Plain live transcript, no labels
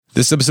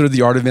This episode of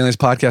the Art of Manliness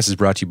podcast is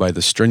brought to you by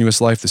The Strenuous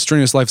Life. The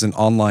Strenuous Life is an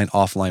online,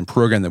 offline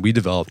program that we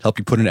developed to help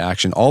you put into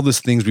action all those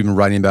things we've been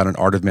writing about on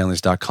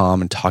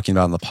artofmanliness.com and talking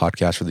about on the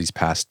podcast for these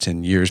past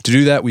 10 years. To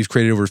do that, we've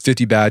created over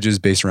 50 badges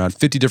based around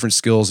 50 different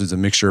skills. It's a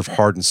mixture of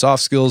hard and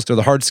soft skills. So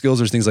the hard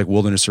skills are things like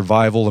wilderness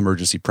survival,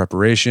 emergency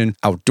preparation,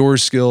 outdoor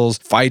skills,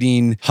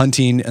 fighting,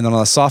 hunting. And then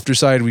on the softer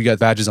side, we got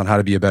badges on how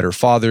to be a better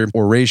father,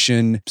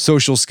 oration,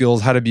 social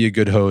skills, how to be a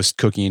good host,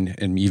 cooking,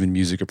 and even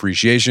music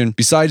appreciation.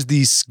 Besides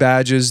these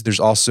badges, there's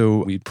also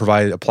we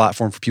provide a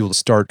platform for people to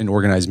start and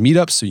organize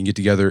meetups so you can get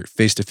together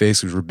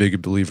face-to-face, because we're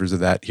big believers of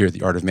that here at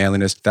the Art of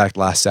Manliness. In fact,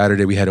 last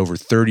Saturday, we had over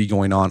 30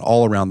 going on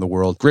all around the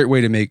world. Great way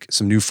to make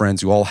some new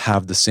friends who all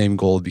have the same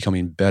goal of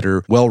becoming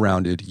better,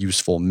 well-rounded,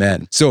 useful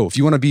men. So if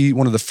you want to be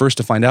one of the first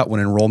to find out when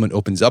enrollment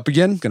opens up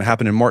again, going to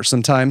happen in March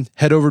sometime,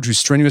 head over to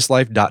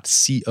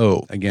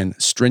strenuouslife.co. Again,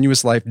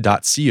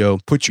 strenuouslife.co.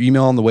 Put your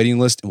email on the waiting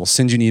list and we'll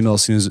send you an email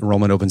as soon as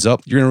enrollment opens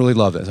up. You're going to really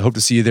love it. I hope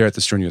to see you there at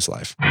the Strenuous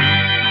Life.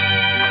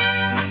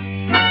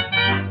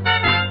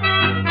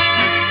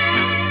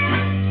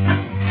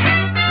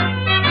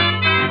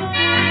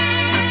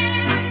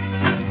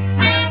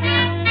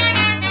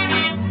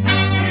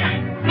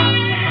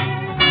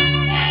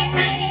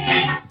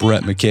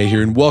 Brett McKay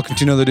here, and welcome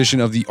to another edition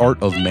of the Art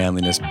of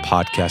Manliness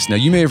podcast. Now,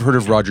 you may have heard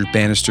of Roger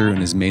Bannister and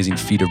his amazing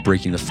feat of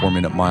breaking the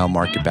 4-minute mile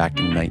market back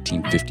in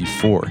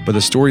 1954. But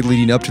the story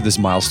leading up to this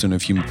milestone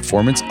of human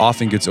performance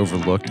often gets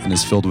overlooked and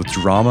is filled with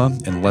drama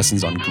and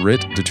lessons on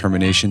grit,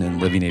 determination, and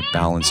living a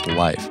balanced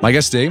life. My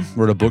guest today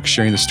wrote a book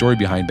sharing the story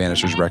behind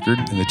Bannister's record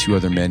and the two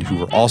other men who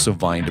were also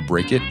vying to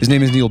break it. His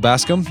name is Neal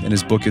Bascomb, and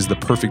his book is The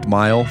Perfect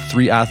Mile: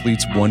 3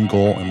 Athletes, 1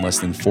 Goal, and Less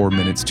Than 4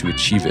 Minutes to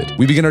Achieve It.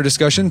 We begin our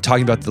discussion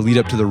talking about the lead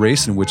up to the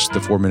race in which the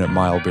 4-minute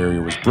mile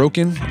barrier was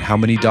broken, and how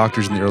many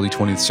doctors in the early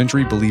 20th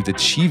century believed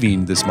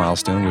achieving this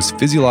milestone was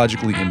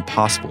physiologically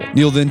impossible.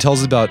 Neal then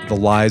tells us about the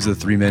lives of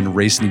the 3 men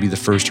racing to be the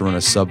first to run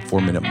a sub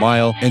 4-minute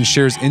mile, and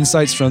shares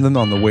insights from them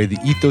on the way the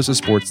ethos of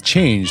sports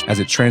changed as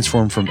it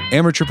transformed from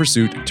amateur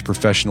pursuit to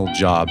professional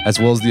job, as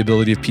well as the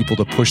ability of people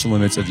to push the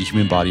limits of the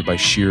human body by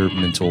sheer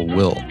mental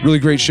will. Really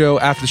great show.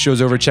 After the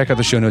show's over, check out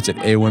the show notes at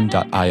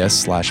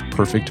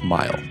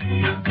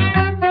aom.is/perfectmile.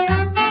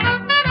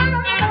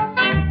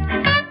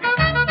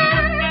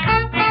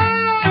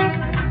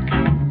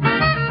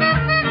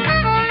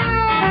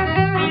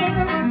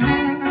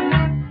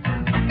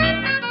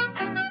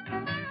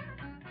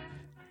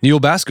 Neal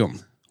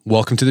Bascomb,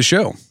 welcome to the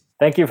show.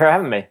 Thank you for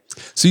having me.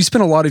 So you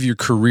spent a lot of your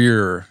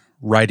career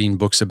writing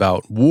books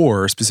about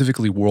war,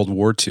 specifically World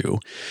War II.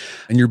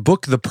 In your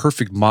book, The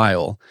Perfect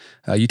Mile,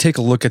 you take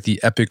a look at the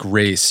epic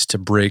race to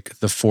break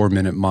the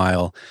 4-minute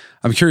mile.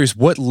 I'm curious,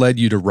 what led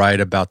you to write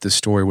about this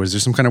story? Was there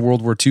some kind of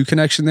World War II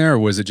connection there, or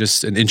was it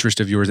just an interest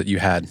of yours that you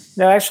had?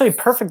 No, actually,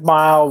 Perfect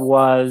Mile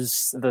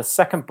was the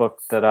second book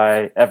that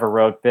I ever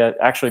wrote, but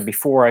actually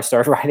before I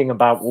started writing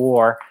about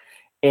war.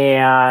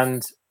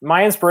 And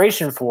my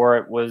inspiration for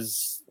it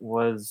was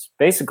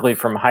basically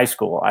from high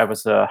school. I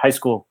was a high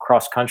school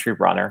cross-country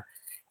runner,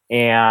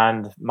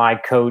 and my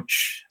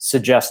coach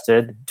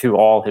suggested to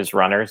all his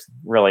runners,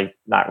 really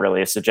not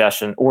really a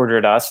suggestion,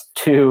 ordered us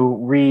to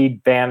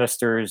read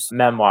Bannister's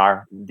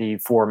memoir, The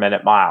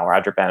 4-Minute Mile,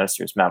 Roger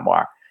Bannister's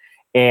memoir.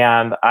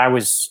 And I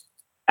was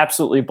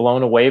absolutely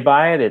blown away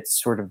by it. It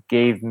sort of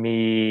gave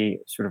me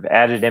sort of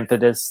added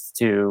impetus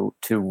to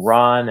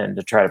run and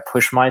to try to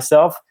push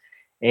myself.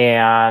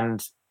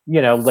 And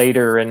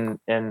later in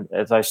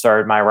as I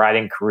started my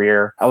writing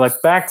career, I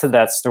looked back to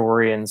that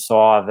story and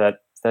saw that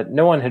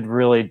no one had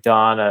really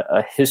done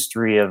a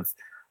history of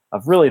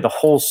really the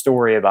whole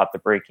story about the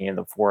breaking of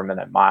the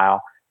 4-minute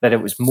mile, that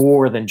it was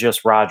more than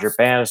just Roger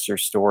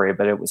Bannister's story,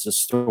 but it was a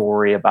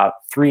story about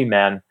 3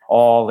 men,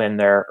 all in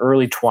their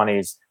early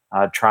 20s,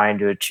 trying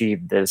to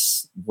achieve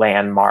this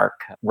landmark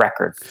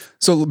record.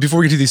 So before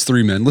we get to these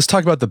 3 men, let's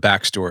talk about the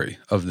backstory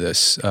of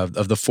this, of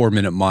the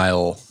 4-minute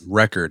mile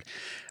record.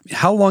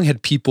 How long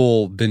had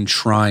people been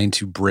trying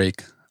to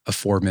break a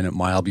 4-minute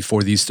mile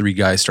before these 3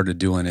 guys started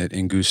doing it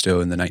in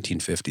Gusto in the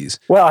 1950s?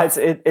 Well,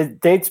 it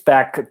dates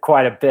back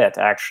quite a bit,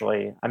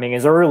 actually. I mean,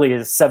 as early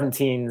as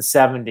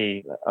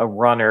 1770, a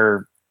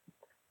runner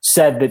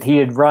said that he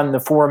had run the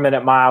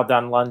 4-minute mile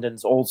down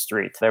London's Old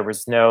Street. There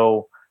was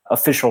no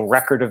official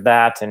record of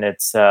that, and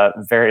it's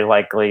very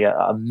likely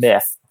a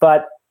myth.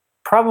 But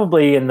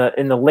probably in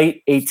the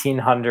late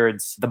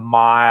 1800s, the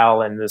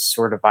mile and this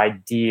sort of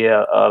idea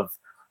of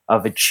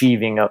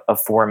achieving a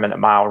 4-minute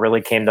mile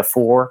really came to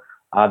fore.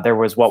 There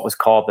was what was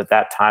called at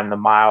that time the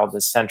mile of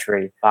the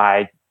century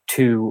by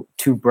two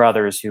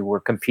brothers who were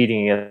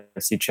competing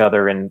against each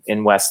other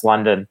in West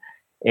London.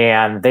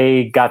 And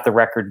they got the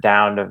record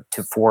down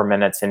to 4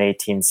 minutes and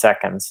 18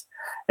 seconds.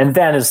 And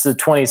then as the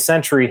 20th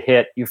century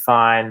hit, you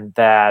find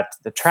that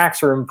the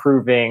tracks are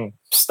improving,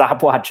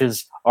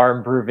 stopwatches are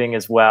improving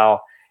as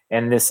well.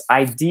 And this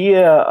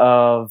idea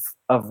of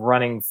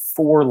running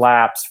 4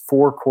 laps,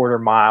 4 quarter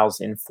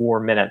miles in 4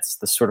 minutes,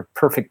 the sort of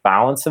perfect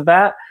balance of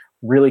that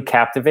really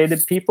captivated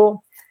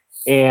people.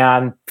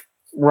 And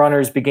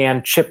runners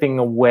began chipping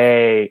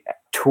away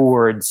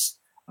towards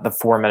the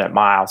 4-minute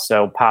mile.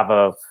 So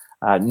Paavo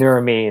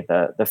Nurmi,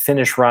 the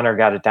Finnish runner,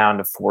 got it down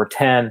to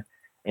 4:10.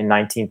 In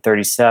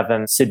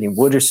 1937, Sidney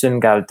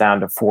Wooderson got it down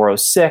to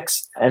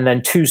 4:06. And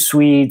then two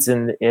Swedes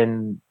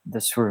in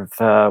the sort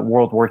of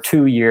World War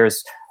II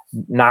years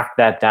knocked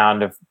that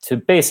down to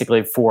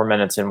basically 4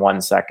 minutes and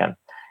 1 second.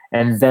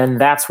 And then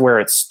that's where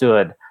it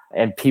stood.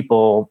 And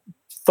people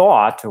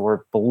thought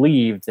or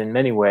believed in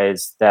many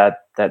ways that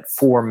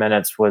 4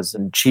 minutes was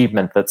an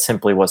achievement that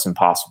simply wasn't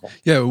possible.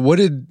 Yeah.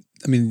 You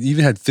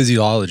even had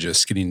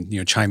physiologists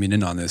chiming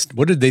in on this.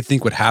 What did they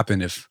think would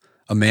happen if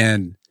a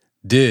man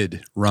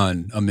did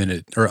run a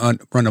minute or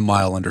run a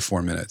mile under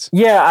 4 minutes?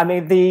 Yeah, I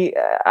mean,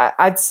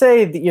 I'd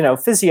say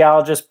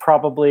physiologists,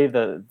 probably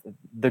the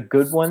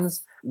good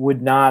ones,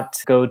 would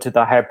not go to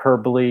the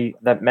hyperbole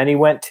that many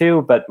went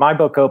to. But my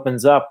book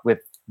opens up with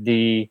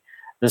the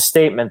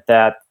statement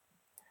that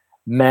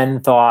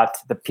men thought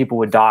that people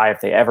would die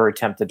if they ever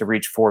attempted to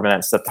reach 4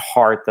 minutes, that the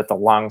heart, that the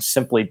lungs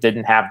simply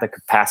didn't have the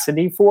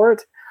capacity for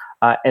it.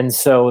 And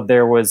so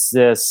there was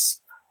this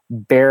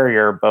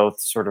barrier, both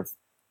sort of,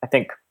 I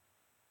think,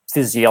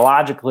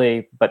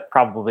 physiologically, but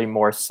probably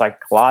more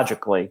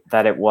psychologically,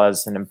 that it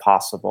was an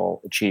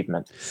impossible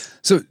achievement.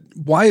 So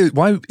why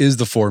is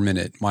the 4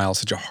 minute mile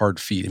such a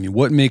hard feat? I mean,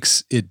 what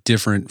makes it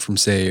different from,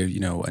 say,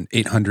 an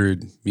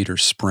 800 meter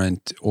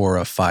sprint or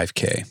a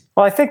 5K?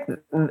 Well, I think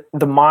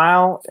the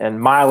mile,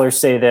 and milers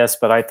say this,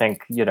 but I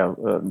think,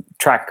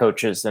 track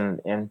coaches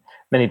and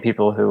many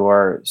people who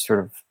are sort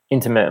of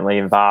intimately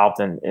involved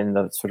in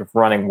the sort of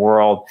running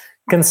world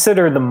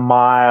consider the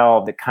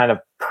mile the kind of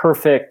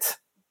perfect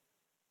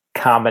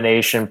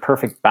combination,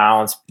 perfect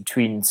balance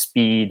between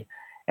speed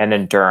and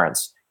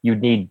endurance. You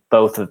need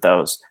both of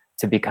those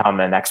to become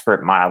an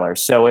expert miler.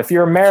 So if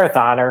you're a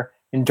marathoner,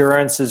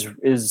 endurance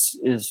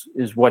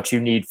is what you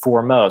need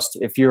foremost.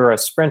 If you're a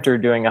sprinter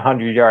doing a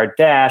 100-yard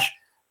dash,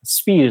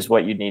 speed is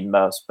what you need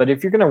most. But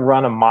if you're going to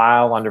run a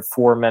mile under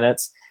 4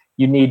 minutes,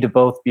 you need to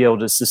both be able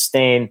to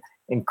sustain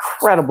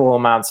incredible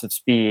amounts of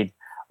speed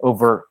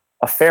over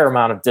a fair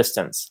amount of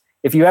distance.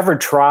 If you ever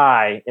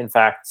try, in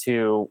fact,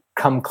 to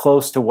come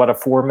close to what a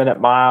 4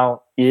 minute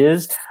mile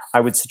is,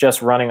 I would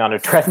suggest running on a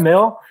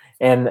treadmill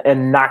and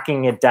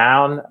knocking it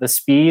down the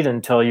speed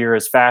until you're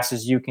as fast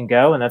as you can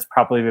go. And that's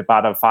probably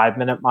about a 5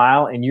 minute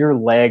mile. And your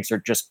legs are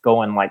just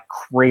going like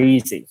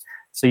crazy.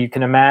 So you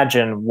can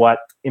imagine what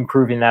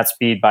improving that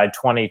speed by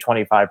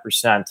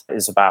 20-25%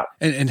 is about.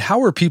 And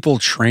how are people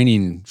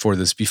training for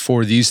this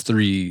before these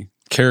three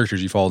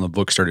characters you follow in the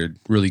book started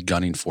really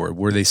gunning for it?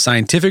 Were they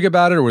scientific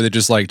about it, or were they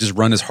just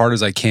run as hard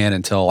as I can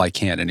until I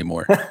can't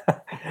anymore?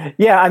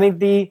 Yeah, I mean,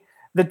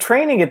 the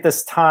training at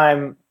this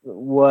time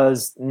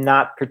was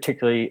not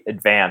particularly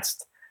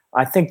advanced.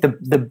 I think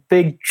the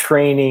big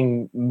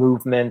training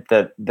movement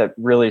that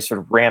really sort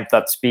of ramped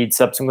up speed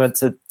subsequent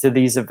to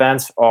these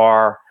events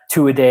are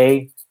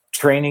 2-a-day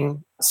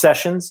training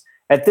sessions.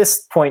 At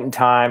this point in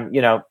time,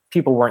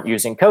 people weren't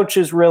using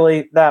coaches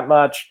really that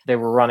much. They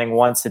were running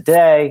once a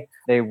day.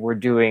 They were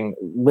doing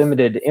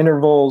limited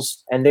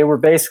intervals, and they were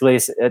basically,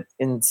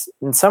 in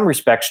some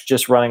respects,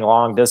 just running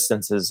long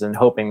distances and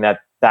hoping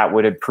that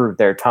would improve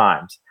their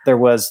times. There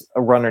was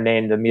a runner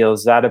named Emil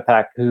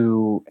Zatopek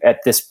who, at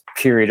this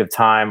period of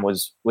time,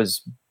 was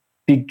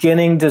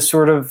beginning to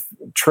sort of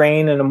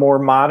train in a more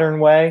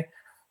modern way,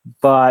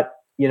 but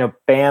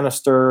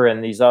Bannister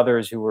and these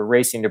others who were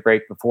racing to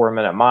break the 4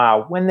 minute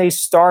mile, when they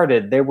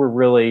started, they were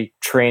really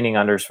training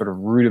under sort of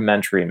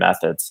rudimentary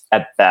methods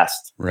at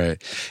best.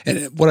 Right.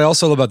 And what I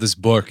also love about this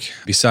book,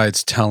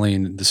 besides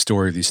telling the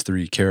story of these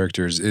three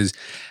characters, is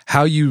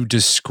how you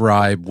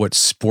describe what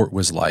sport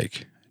was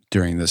like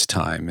during this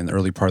time in the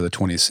early part of the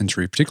 20th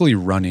century, particularly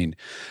running.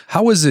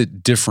 How is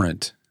it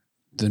different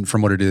than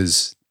from what it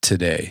is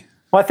today?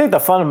 Well, I think the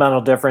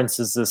fundamental difference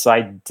is this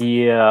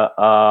idea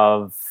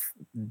of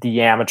the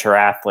amateur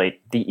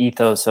athlete, the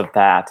ethos of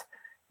that,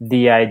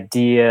 the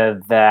idea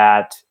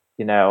that,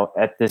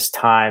 at this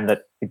time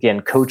that,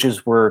 again,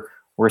 coaches were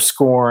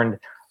scorned,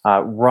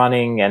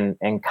 running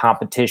and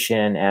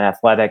competition and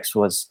athletics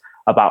was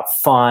about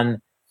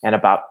fun and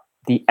about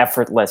the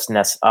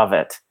effortlessness of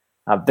it.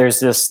 There's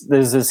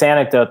this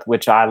anecdote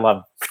which I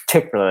love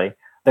particularly.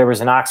 There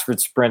was an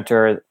Oxford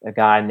sprinter, a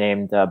guy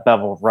named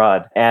Bevel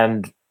Rudd,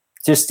 and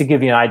just to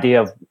give you an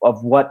idea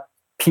of what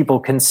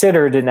people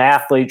considered an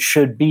athlete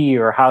should be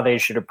or how they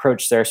should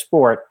approach their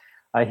sport.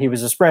 He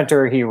was a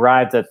sprinter. He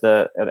arrived at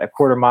a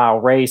quarter-mile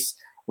race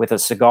with a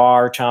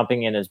cigar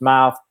chomping in his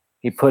mouth.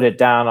 He put it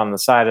down on the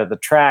side of the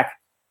track.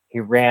 He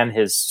ran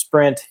his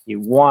sprint. He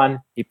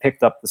won. He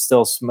picked up the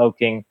still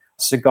smoking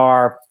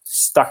cigar,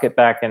 stuck it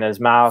back in his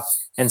mouth,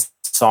 and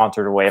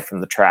sauntered away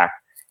from the track.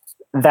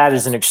 That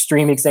is an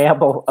extreme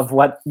example of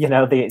what,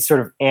 the sort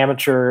of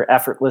amateur,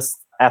 effortless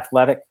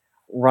athletic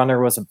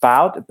runner was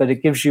about, but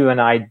it gives you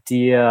an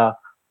idea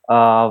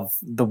of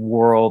the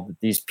world that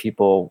these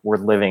people were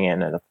living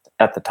in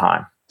at the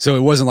time. So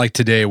it wasn't like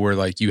today where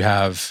you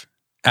have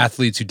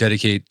athletes who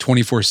dedicate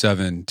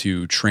 24/7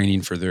 to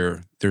training for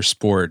their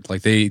sport.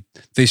 The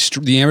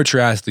amateur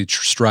athletes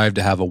strive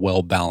to have a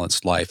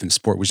well-balanced life, and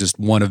sport was just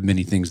one of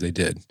many things they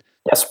did.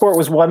 Yeah, sport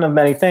was one of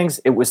many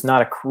things. It was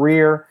not a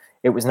career.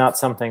 It was not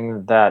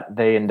something that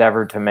they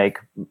endeavored to make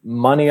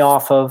money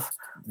off of.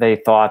 They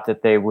thought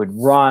that they would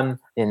run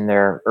in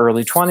their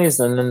early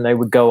 20s and then they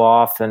would go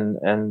off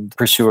and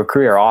pursue a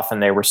career. Often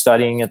they were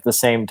studying at the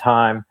same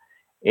time,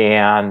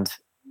 and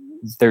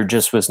there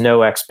just was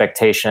no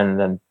expectation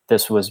that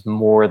this was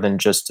more than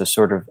just a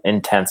sort of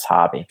intense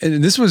hobby.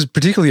 And this was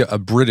particularly a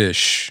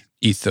British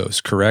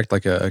ethos, correct?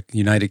 Like a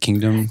United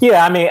Kingdom?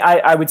 Yeah, I mean,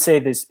 I would say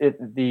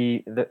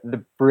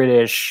the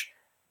British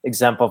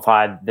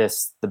exemplified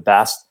this the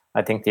best.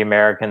 I think the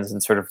Americans,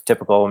 in sort of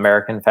typical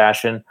American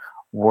fashion,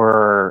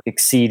 were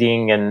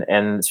exceeding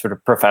and sort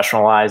of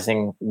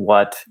professionalizing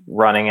what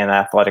running and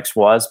athletics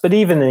was. But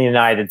even in the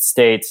United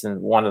States,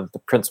 and one of the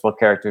principal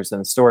characters in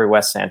the story,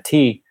 Wes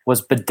Santee,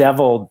 was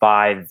bedeviled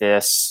by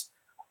this,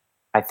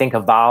 I think,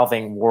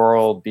 evolving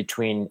world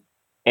between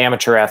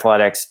amateur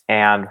athletics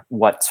and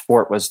what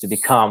sport was to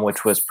become,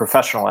 which was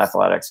professional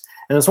athletics.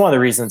 And it's one of the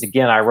reasons,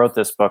 again, I wrote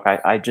this book.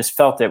 I just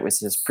felt it was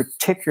this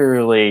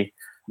particularly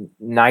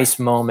nice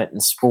moment in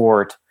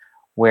sport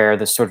where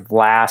the sort of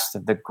last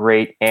of the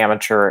great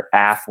amateur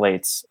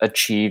athletes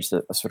achieves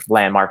a sort of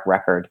landmark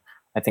record.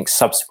 I think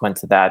subsequent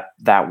to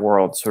that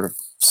world sort of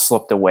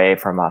slipped away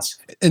from us.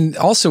 And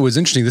also it was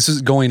interesting, this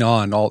is going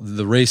on, all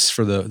the race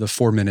for the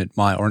 4 minute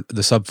mile or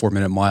the sub 4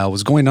 minute mile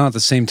was going on at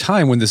the same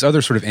time when this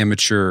other sort of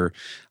amateur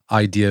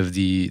idea of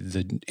the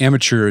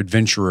amateur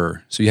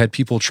adventurer. So you had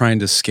people trying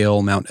to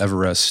scale Mount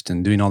Everest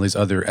and doing all these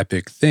other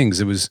epic things.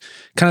 It was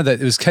kind of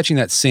that, it was catching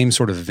that same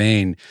sort of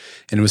vein,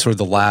 and it was sort of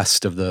the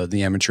last of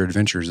the amateur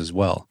adventures as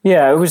well.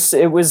 Yeah, it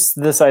was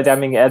this idea. I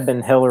mean,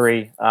 Edmund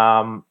Hillary,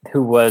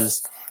 who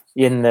was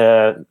in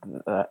the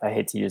I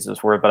hate to use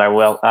this word, but I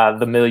will,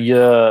 the milieu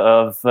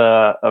of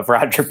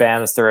Roger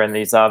Bannister and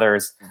these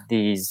others,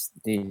 these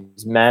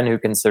men who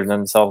consider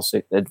themselves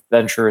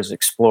adventurers,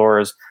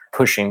 explorers,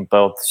 pushing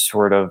both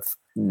sort of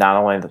not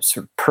only the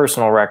sort of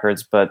personal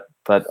records, but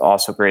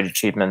also great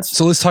achievements.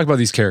 So let's talk about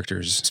these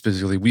characters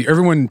specifically.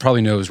 Everyone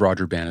probably knows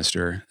Roger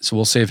Bannister, so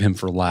we'll save him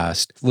for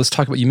last. Let's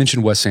talk about, you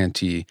mentioned Wes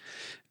Santee.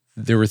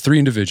 There were 3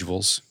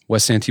 individuals.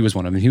 Wes Santee was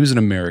one of them. He was an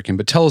American,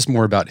 but tell us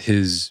more about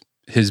his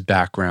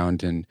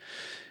background and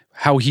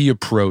how he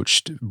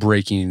approached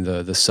breaking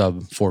the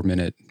sub 4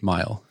 minute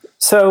mile.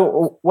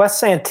 So Wes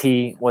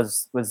Santee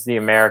was the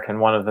American,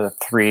 one of the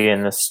 3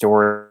 in the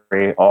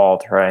story, all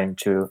trying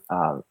to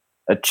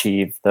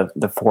achieve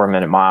the 4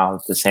 minute mile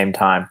at the same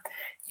time.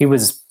 He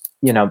was,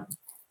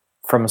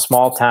 from a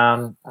small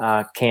town,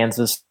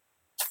 Kansas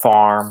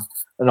farm,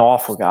 an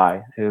awful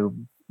guy who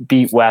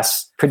beat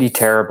Wes pretty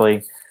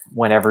terribly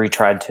whenever he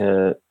tried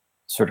to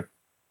sort of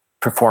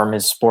perform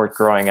his sport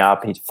growing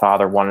up. His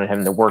father wanted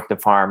him to work the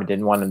farm. He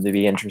didn't want him to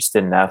be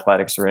interested in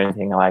athletics or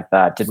anything like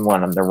that. Didn't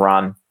want him to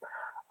run.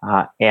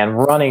 And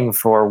running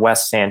for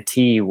Wes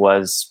Santee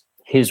was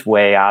his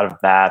way out of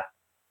that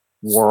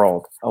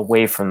world,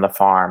 away from the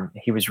farm.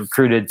 He was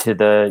recruited to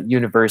the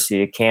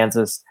University of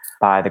Kansas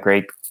by the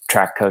great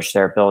track coach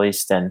there, Bill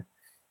Easton,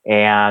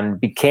 and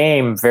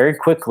became very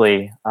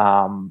quickly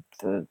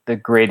the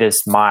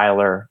greatest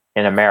miler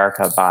in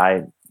America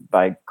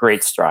by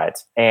great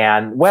strides.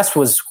 And Wes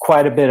was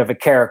quite a bit of a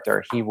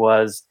character. He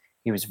was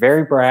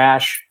very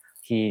brash.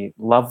 He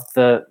loved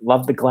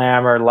the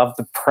glamour, loved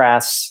the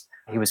press.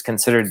 He was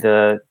considered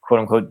the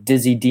quote unquote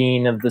Dizzy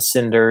Dean of the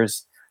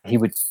Cinders. He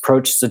would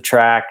approach the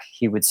track.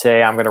 He would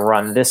say, "I'm going to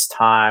run this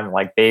time,"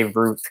 like Babe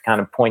Ruth,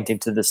 kind of pointing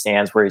to the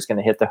stands where he's going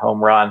to hit the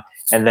home run.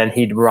 And then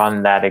he'd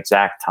run that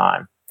exact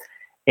time.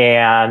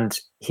 And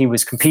he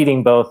was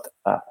competing both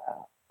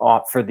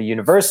for the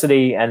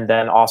university and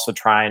then also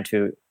trying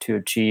to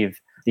achieve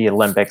the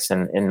Olympics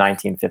in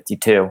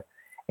 1952.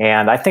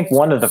 And I think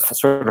one of the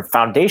sort of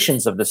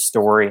foundations of this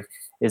story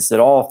is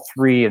that all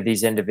 3 of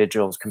these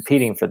individuals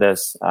competing for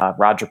this,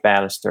 Roger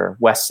Bannister,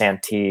 Wes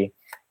Santee,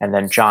 and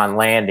then John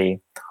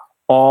Landy,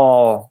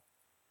 all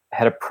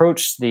had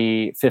approached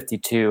the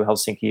 52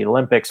 Helsinki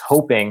Olympics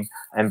hoping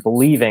and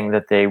believing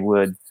that they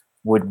would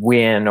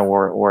win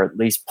or at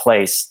least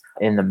place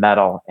in the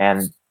medal,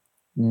 and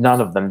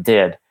none of them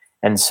did.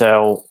 And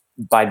so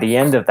by the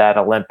end of that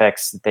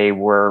Olympics, they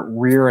were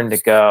rearing to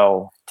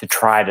go to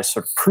try to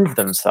sort of prove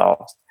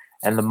themselves.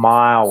 And the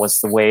mile was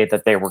the way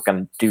that they were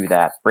going to do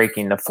that.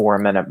 Breaking the 4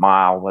 minute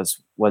mile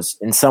was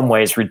in some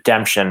ways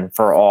redemption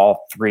for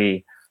all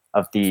 3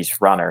 of these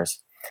runners.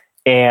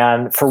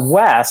 And for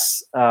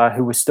Wes,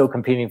 who was still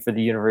competing for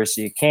the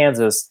University of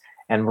Kansas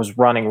and was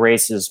running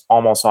races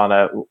almost on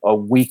a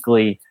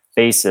weekly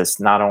basis,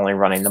 not only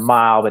running the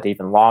mile, but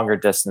even longer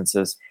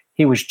distances,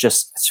 he was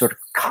just sort of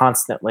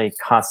constantly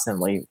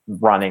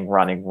running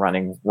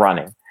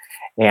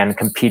and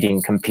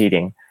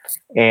competing.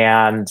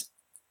 And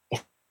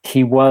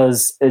he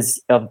was,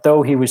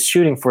 although he was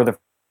shooting for the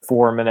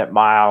 4 minute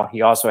mile,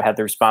 he also had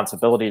the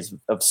responsibilities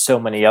of so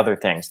many other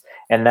things.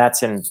 And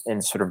that's in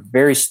sort of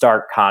very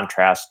stark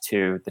contrast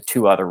to the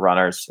 2 other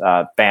runners,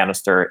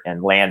 Bannister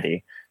and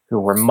Landy, who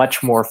were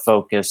much more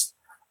focused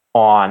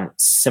on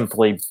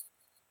simply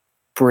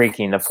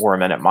breaking the 4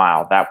 minute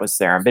mile. That was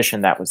their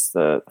ambition. That was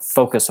the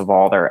focus of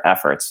all their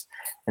efforts.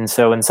 And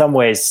so in some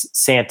ways,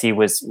 Santi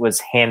was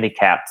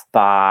handicapped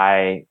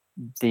by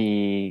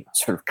the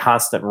sort of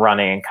constant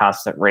running and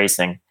constant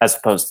racing as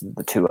opposed to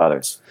the two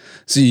others.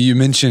 So you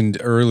mentioned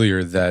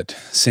earlier that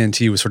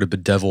Santi was sort of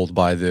bedeviled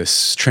by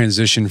this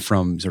transition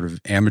from sort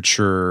of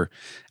amateur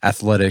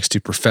athletics to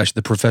the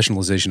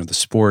professionalization of the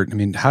sport. I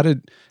mean, how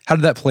did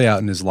that play out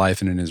in his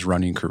life and in his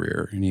running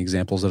career? Any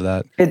examples of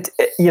that?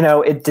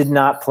 It did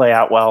not play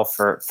out well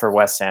for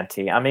Wes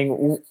Santi. I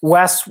mean,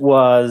 Wes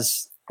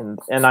was,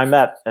 and I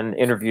met and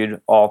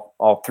interviewed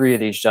all three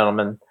of these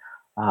gentlemen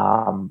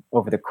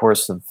over the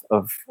course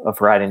of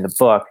writing the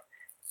book.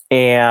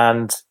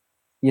 And,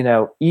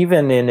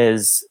 even in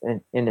his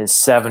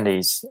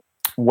 70s,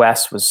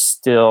 Wes was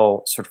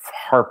still sort of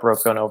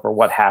heartbroken over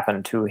what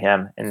happened to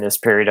him in this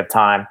period of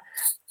time.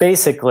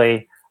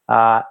 Basically,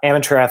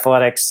 amateur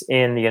athletics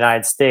in the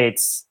United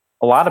States,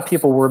 a lot of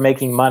people were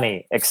making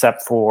money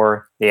except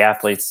for the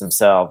athletes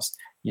themselves.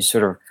 You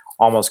sort of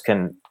almost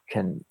can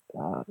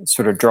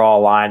sort of draw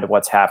a line to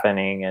what's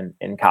happening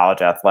in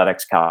college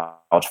athletics,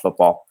 college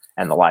football,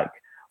 and the like,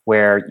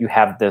 where you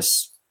have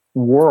this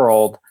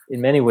world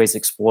in many ways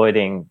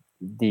exploiting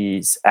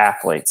these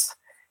athletes.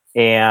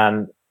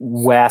 And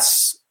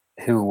Wes,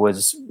 who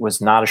was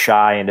not a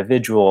shy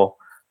individual,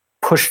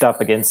 pushed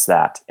up against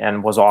that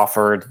and was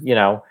offered,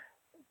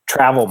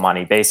 travel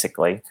money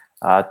basically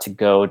to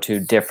go to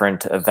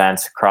different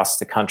events across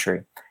the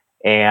country.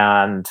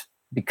 And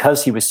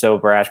because he was so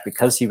brash,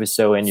 because he was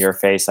so in your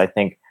face, I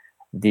think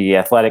the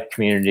athletic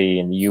community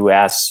in the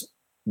U.S.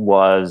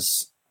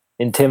 was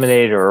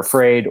intimidated or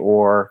afraid,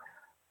 or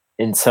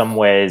in some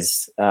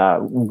ways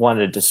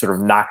wanted to sort of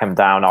knock him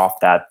down off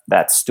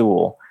that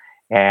stool.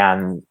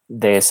 And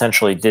they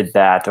essentially did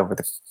that over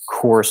the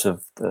course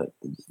of the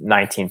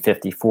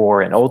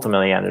 1954 and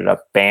ultimately ended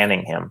up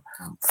banning him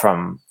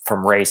from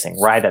racing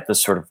right at the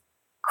sort of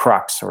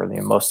crux or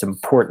the most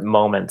important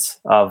moments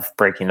of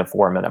breaking the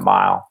 4-minute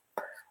mile,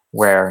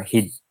 where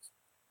he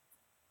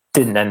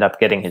didn't end up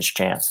getting his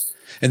chance.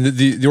 And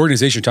the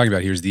organization you're talking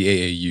about here is the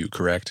AAU,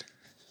 correct?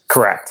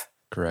 Correct.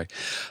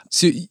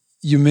 So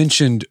you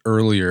mentioned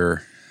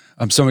earlier,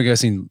 so I'm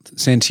guessing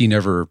Santi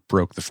never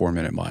broke the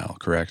 4-minute mile,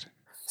 correct?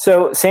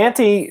 So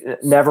Santi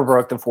never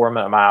broke the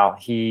 4-minute mile.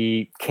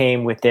 He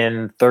came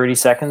within 30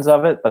 seconds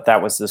of it, but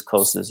that was as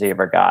close as he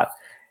ever got.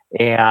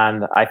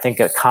 And I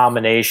think a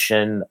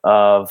combination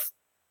of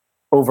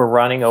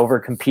overrunning,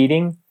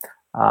 overcompeting,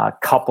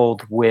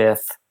 coupled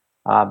with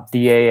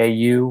the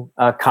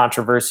AAU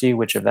controversy,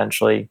 which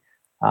eventually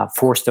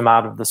forced him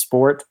out of the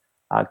sport,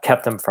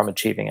 kept him from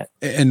achieving it.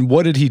 And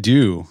what did he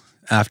do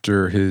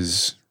after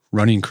his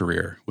running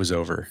career was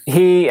over?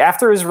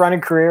 After his running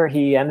career,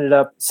 he ended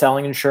up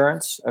selling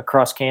insurance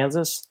across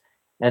Kansas,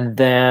 and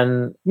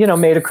then,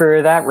 made a career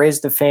of that,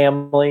 raised a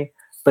family.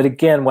 But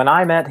again, when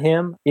I met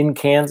him in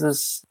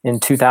Kansas in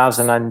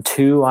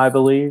 2002, I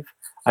believe,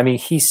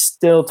 he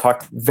still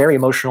talked very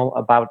emotional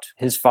about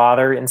his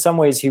father. In some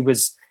ways, he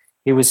was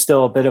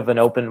still a bit of an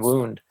open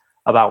wound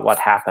about what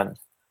happened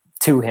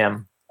to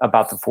him,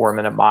 about the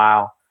 4-minute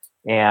mile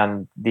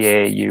and the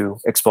AAU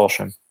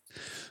expulsion.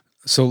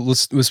 So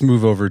let's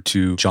move over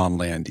to John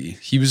Landy.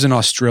 He was an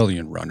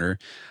Australian runner.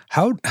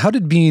 How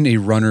did being a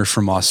runner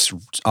from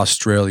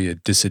Australia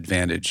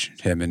disadvantage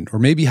him, or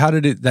maybe how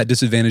did that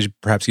disadvantage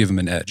perhaps give him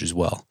an edge as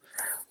well?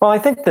 Well, I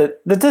think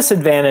that the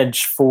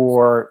disadvantage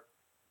for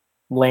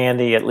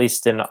Landy, at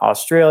least in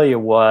Australia,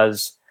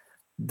 was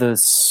the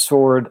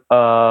sort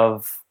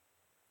of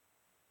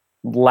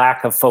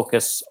lack of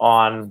focus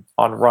on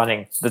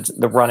running,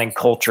 the running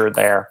culture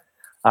there.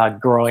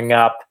 Growing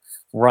up,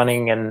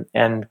 running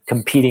and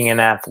competing in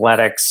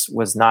athletics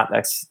was not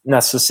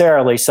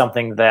necessarily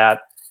something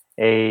that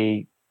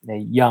a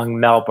young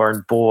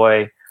Melbourne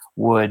boy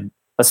would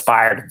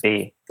aspire to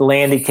be.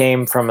 Landy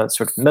came from a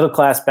sort of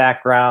middle-class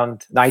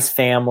background, nice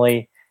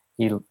family.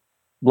 He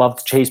loved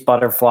to chase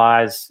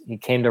butterflies. He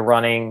came to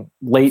running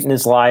late in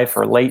his life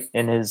or late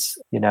in his,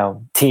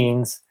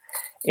 teens,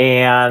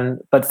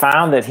 but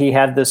found that he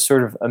had this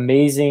sort of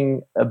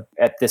amazing,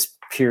 at this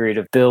period,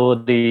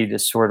 ability to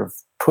sort of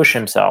push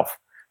himself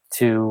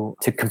to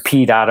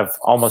compete out of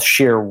almost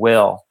sheer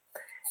will.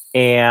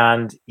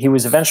 And he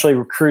was eventually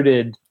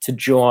recruited to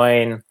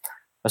join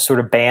a sort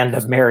of band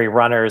of merry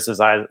runners,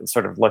 as I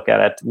sort of look at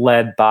it,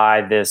 led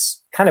by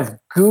this kind of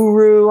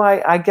guru,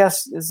 I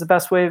guess is the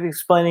best way of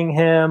explaining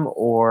him,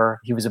 or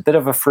he was a bit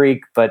of a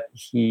freak, but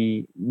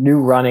he knew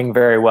running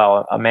very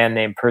well, a man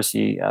named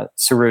Percy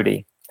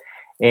Cerruti.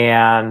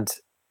 And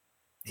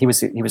he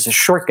was a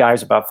short guy, he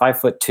was about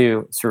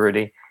 5'2",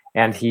 Cerruti,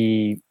 and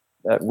he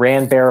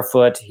ran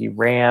barefoot. He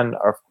ran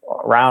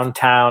around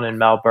town in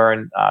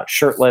Melbourne,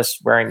 shirtless,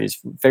 wearing these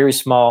very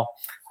small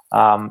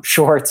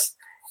shorts,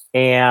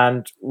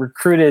 and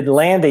recruited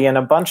Landy and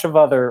a bunch of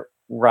other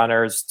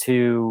runners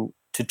to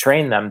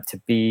train them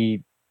to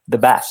be the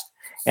best.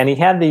 And he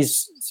had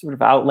these sort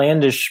of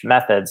outlandish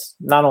methods.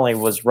 Not only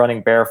was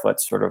running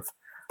barefoot sort of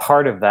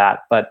part of that,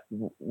 but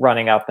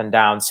running up and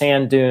down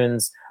sand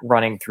dunes,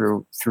 running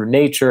through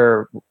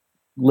nature,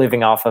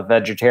 living off a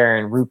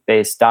vegetarian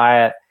root-based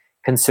diet,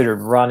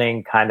 considered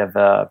running kind of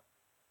a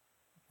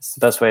It's the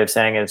best way of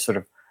saying it, is sort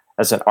of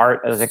as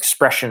an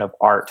expression of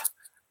art.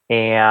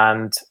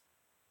 And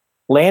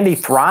Landy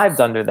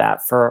thrived under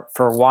that for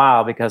a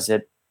while because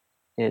it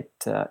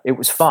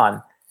was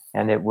fun,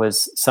 and it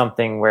was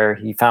something where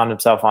he found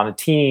himself on a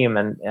team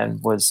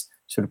and was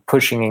sort of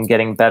pushing and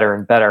getting better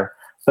and better.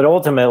 But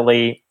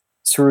ultimately,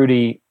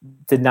 Cerruti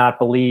did not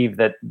believe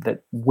that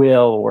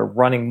will or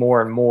running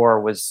more and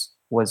more was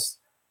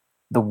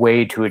the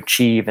way to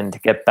achieve and to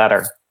get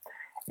better.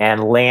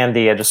 And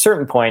Landy, at a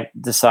certain point,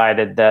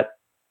 decided that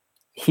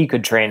he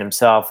could train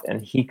himself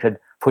and he could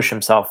push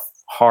himself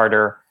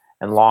harder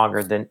and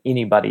longer than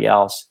anybody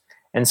else.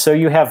 And so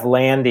you have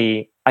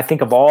Landy, I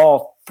think of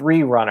all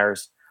three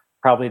runners,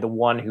 probably the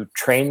one who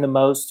trained the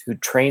most, who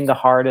trained the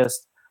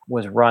hardest,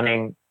 was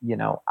running,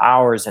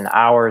 hours and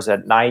hours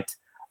at night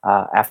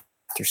after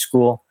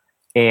school,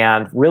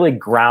 and really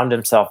ground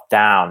himself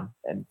down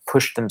and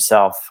pushed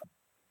himself.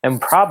 And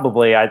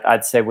probably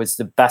I'd say was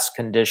the best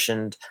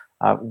conditioned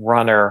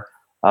runner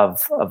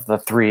of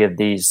the three of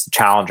these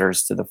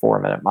challengers to the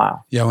 4-minute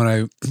mile. Yeah, when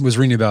I was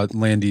reading about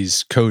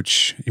Landy's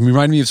coach, it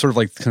reminded me of sort of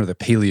like kind of the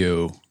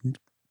paleo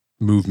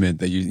movement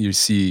that you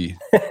see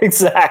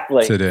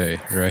exactly today,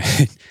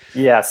 right?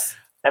 Yes.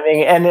 I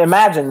mean, and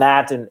imagine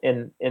that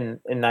in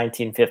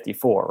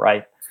 1954,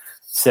 right?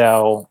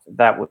 So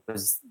that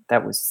was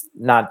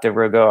not de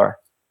rigueur.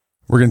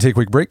 We're going to take a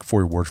quick break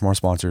before we word from our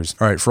sponsors.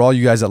 All right, for all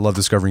you guys that love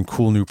discovering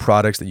cool new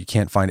products that you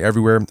can't find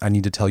everywhere, I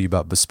need to tell you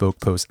about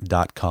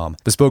BespokePost.com.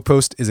 Bespoke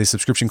Post is a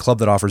subscription club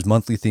that offers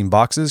monthly themed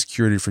boxes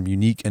curated from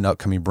unique and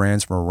upcoming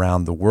brands from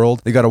around the world.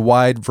 They got a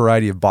wide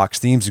variety of box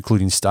themes,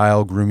 including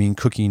style, grooming,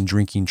 cooking,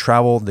 drinking,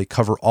 travel. They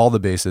cover all the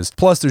bases.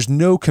 Plus, there's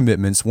no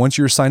commitments. Once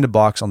you're assigned a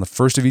box on the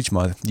first of each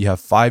month, you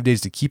have 5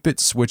 days to keep it,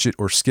 switch it,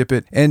 or skip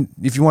it. And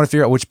if you want to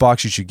figure out which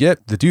box you should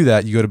get, to do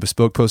that, you go to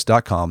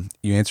BespokePost.com.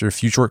 You answer a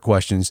few short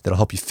questions that'll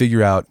help you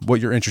figure out what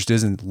your interest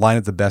is and line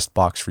up the best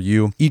box for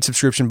you. Each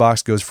subscription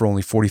box goes for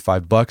only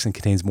 $45 and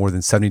contains more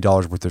than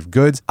 $70 worth of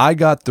goods. I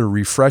got the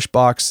Refresh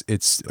box.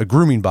 It's a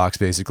grooming box,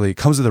 basically. It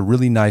comes with a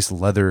really nice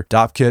leather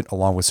dop kit,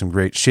 along with some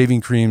great shaving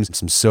creams,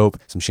 some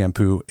soap, some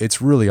shampoo.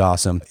 It's really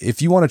awesome.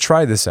 If you want to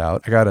try this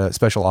out, I got a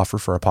special offer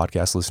for our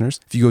podcast listeners.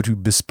 If you go to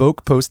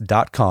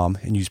BespokePost.com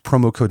and use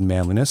promo code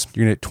manliness,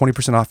 you're going to get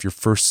 20% off your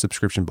first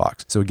subscription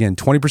box. So again,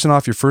 20%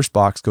 off your first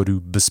box. Go to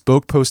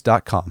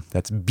BespokePost.com.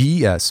 That's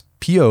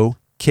BSPOKE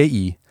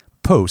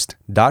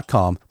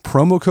post.com,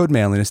 promo code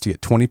manliness to get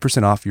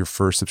 20% off your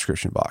first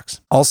subscription box.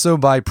 Also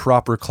by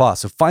Proper Cloth.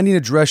 So finding a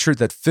dress shirt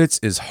that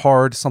fits is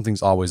hard.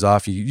 Something's always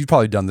off. You've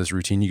probably done this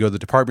routine. You go to the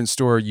department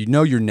store, you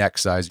know your neck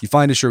size. You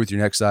find a shirt with your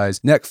neck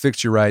size, neck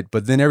fits you right,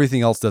 but then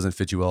everything else doesn't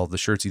fit you well. The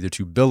shirt's either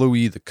too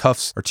billowy, the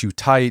cuffs are too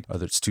tight,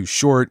 or it's too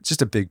short. It's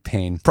just a big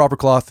pain. Proper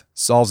Cloth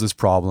solves this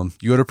problem.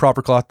 You go to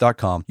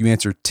propercloth.com, you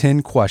answer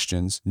 10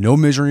 questions, no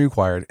measuring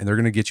required, and they're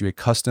going to get you a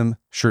custom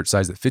shirt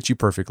size that fits you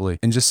perfectly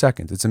in just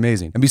seconds. It's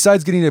amazing. And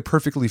besides getting a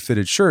perfectly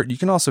fitted shirt, you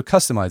can also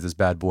customize this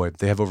bad boy.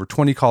 They have over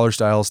 20 collar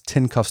styles,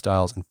 10 cuff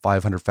styles, and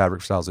 500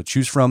 fabric styles to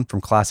choose from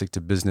classic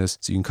to business.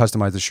 So you can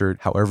customize the shirt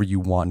however you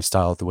want and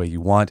style it the way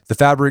you want. The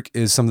fabric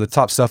is some of the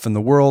top stuff in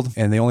the world,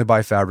 and they only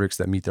buy fabrics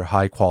that meet their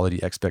high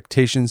quality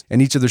expectations.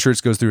 And each of the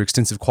shirts goes through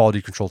extensive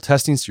quality control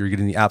testing, so you're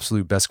getting the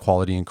absolute best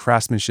quality and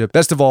craftsmanship.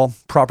 Best of all,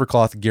 Proper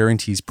Cloth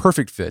guarantees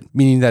perfect fit,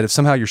 meaning that if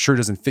somehow your shirt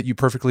doesn't fit you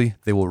perfectly,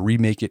 they will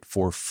remake it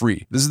for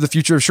free. This is the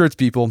future of shirts,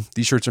 people.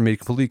 These shirts are made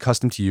completely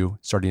custom to you,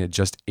 starting at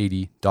just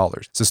 $80.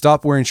 So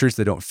stop wearing shirts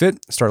that don't fit.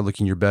 Start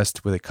looking your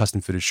best with a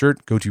custom fitted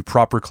shirt. Go to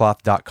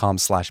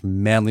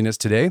propercloth.com/manliness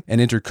today and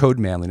enter code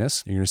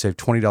manliness. You're going to save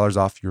 $20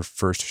 off your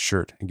first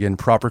shirt. Again,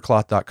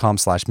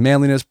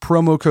 propercloth.com/manliness,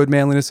 promo code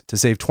manliness to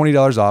save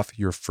 $20 off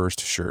your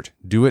first shirt.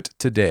 Do it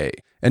today.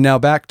 And now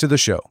back to the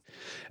show.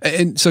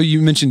 And so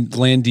you mentioned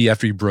Landy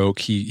after he broke,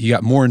 he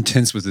got more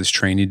intense with his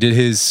training. Did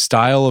his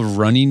style of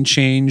running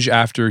change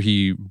after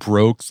he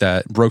broke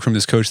from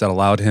this coach that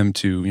allowed him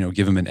to,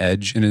 give him an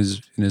edge in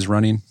his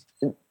running?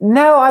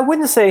 No, I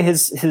wouldn't say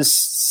his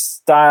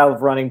style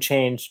of running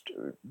changed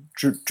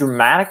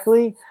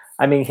dramatically.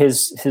 I mean,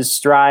 his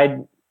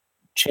stride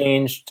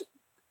changed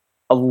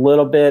a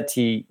little bit.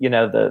 He,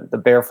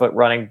 the barefoot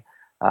running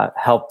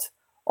helped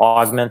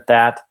augment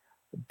that.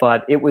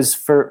 But it was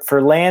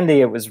for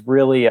Landy, it was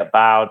really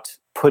about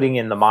putting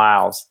in the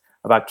miles,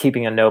 about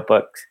keeping a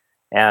notebook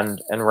and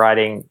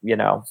writing,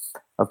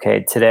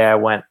 okay, today I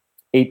went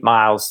 8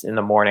 miles in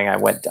the morning.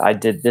 I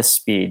did this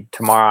speed.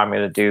 Tomorrow I'm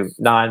going to do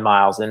 9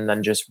 miles, and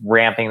then just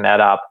ramping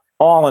that up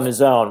all on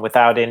his own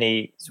without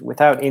any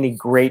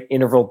great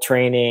interval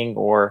training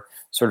or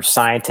sort of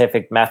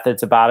scientific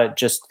methods about it.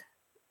 Just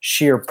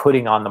sheer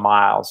putting on the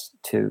miles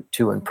to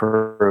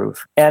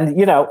improve. And,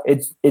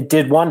 it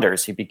did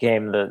wonders. He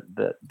became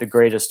the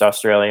greatest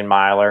Australian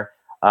miler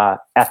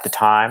at the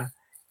time,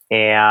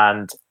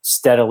 and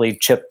steadily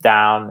chipped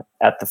down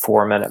at the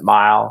 4-minute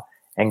mile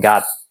and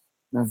got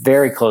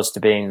very close to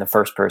being the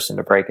first person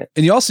to break it.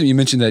 And you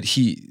mentioned that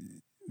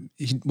he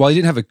while he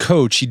didn't have a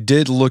coach, he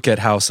did look at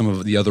how some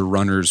of the other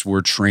runners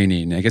were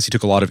training. I guess he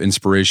took a lot of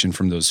inspiration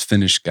from those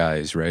Finnish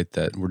guys, right,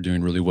 that were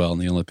doing really well in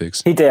the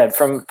Olympics. He did,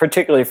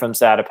 particularly from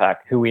Zatopek,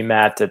 who we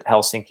met at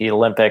Helsinki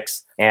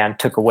Olympics, and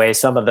took away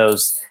some of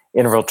those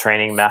interval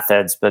training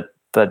methods. But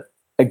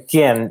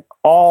again,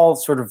 all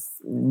sort of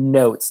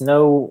notes,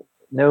 no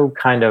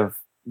kind of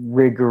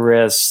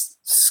rigorous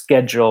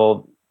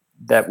schedule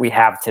that we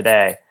have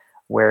today,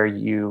 where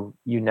you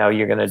know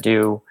you're going to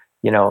do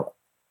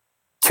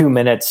 2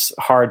 minutes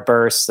hard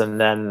bursts and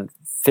then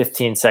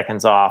 15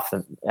 seconds off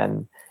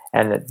and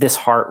at this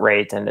heart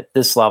rate and at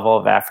this level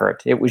of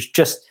effort. It was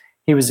just,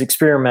 he was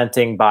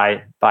experimenting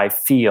by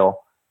feel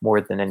more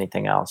than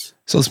anything else.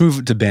 So let's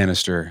move to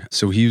Bannister.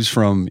 So he was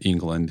from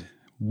England.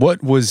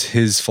 What was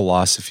his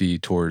philosophy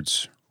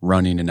towards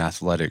running and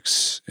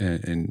athletics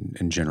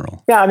in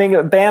general? Yeah, I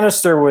mean,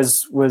 Bannister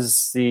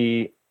was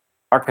the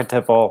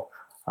archetypal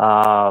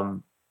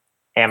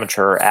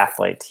amateur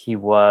athlete. He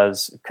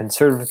was a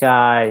conservative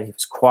guy. He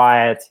was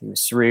quiet. He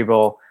was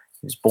cerebral.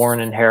 He was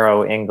born in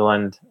Harrow,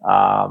 England.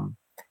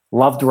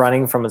 Loved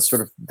running from a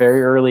sort of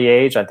very early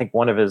age. I think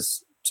one of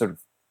his sort of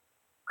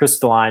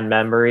crystalline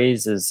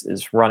memories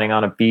is running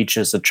on a beach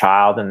as a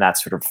child and that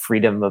sort of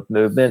freedom of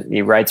movement.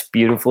 He writes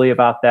beautifully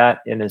about that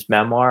in his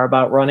memoir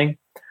about running.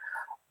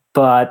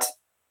 But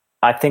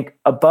I think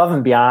above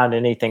and beyond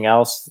anything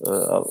else,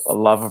 a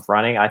love of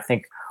running, I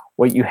think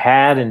what you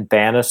had in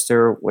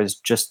Bannister was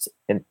just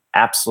an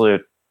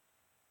absolute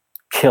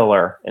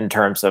killer in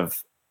terms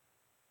of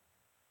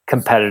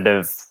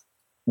competitive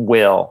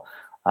will.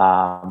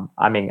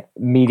 I mean,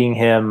 meeting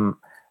him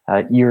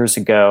years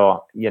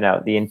ago,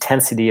 the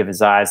intensity of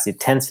his eyes, the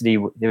intensity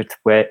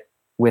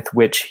with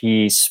which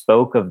he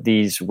spoke of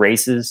these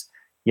races,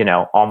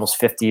 almost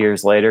 50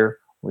 years later,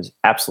 was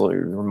absolutely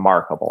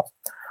remarkable.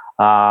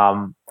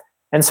 And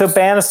so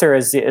Bannister,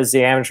 as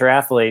the amateur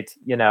athlete,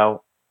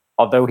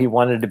 although he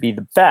wanted to be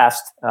the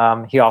best,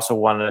 he also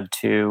wanted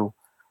to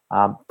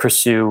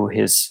pursue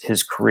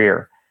his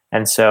career.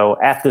 And so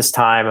at this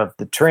time of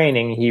the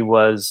training, he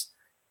was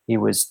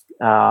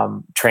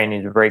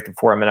training to break the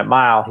 4-minute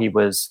mile. He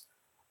was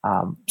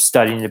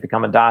studying to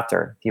become a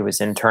doctor. He was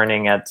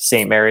interning at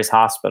St. Mary's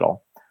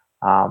Hospital.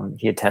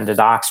 He attended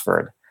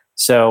Oxford.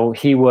 So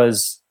he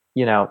was,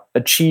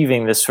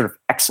 achieving this sort of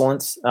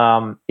excellence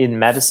in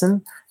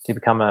medicine to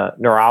become a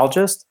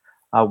neurologist,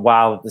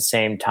 while at the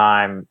same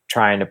time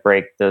trying to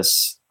break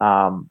this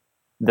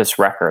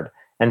record.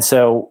 And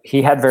so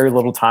he had very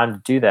little time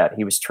to do that.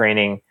 He was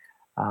training,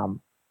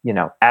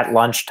 at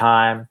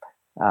lunchtime,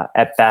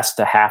 at best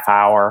a half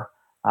hour,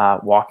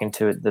 walking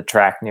to the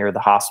track near the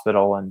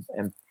hospital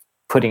and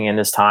putting in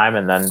his time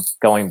and then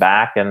going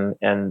back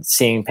and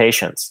seeing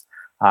patients.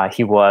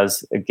 He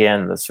was,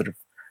 again,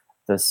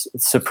 this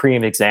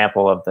supreme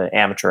example of the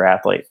amateur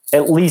athlete,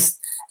 at least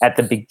at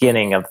the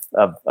beginning of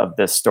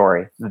this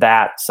story.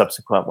 That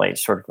subsequently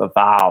sort of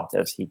evolved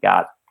as he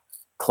got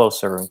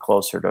closer and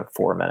closer to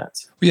 4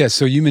 minutes. Yeah,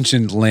 so you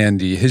mentioned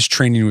Landy. His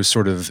training was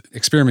sort of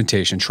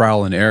experimentation,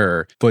 trial and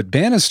error. But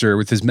Bannister,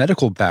 with his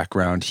medical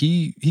background,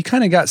 he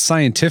kind of got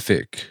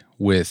scientific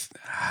with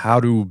how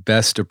to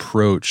best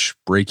approach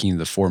breaking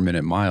the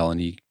 4-minute mile,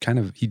 and he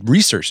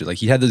researched it.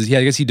 Like I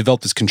guess he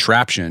developed this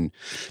contraption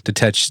to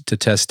test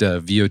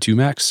VO2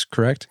 max,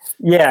 correct?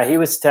 Yeah, he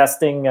was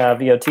testing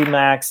VO2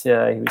 max. He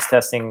was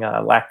testing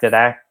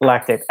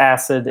lactic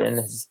acid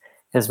in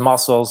his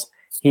muscles.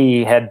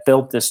 He had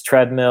built this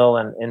treadmill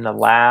in the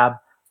lab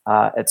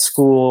at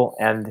school,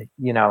 and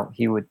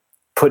he would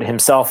put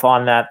himself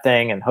on that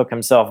thing and hook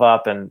himself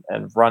up and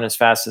run as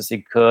fast as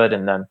he could,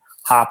 and then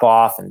hop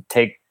off and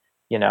take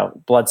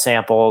blood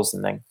samples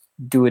and then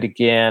do it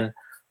again,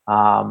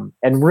 and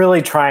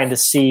really trying to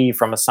see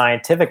from a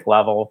scientific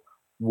level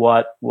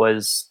what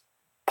was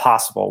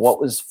possible, what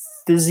was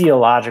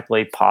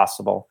physiologically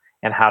possible,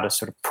 and how to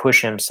sort of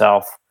push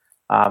himself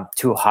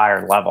to a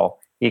higher level.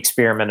 He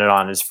experimented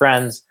on his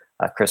friends,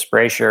 Chris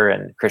Brasher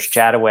and Chris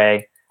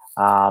Chataway,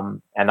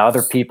 and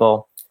other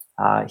people.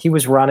 He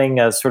was running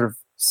a sort of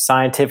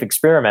scientific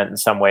experiment in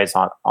some ways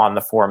on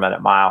the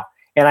 4-minute mile.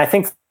 And I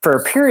think for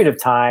a period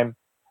of time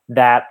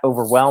that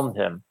overwhelmed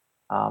him,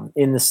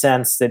 in the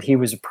sense that he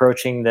was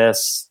approaching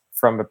this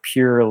from a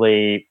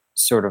purely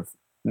sort of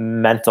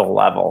mental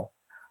level.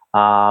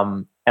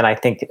 And I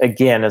think,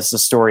 again, as the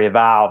story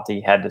evolved,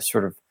 he had to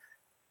sort of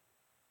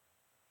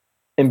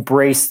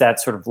embrace that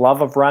sort of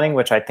love of running,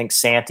 which I think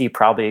Santi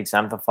probably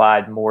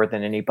exemplified more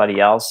than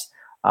anybody else,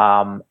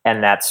 and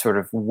that sort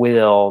of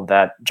will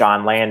that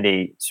John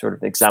Landy sort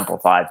of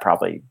exemplified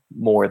probably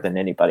more than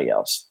anybody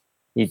else.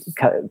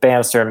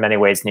 Bannister in many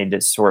ways needed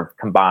to sort of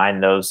combine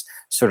those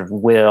sort of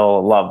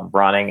will, love of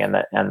running, and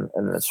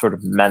the sort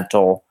of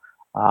mental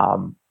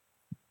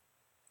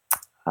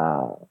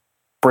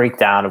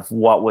breakdown of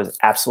what was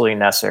absolutely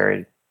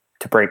necessary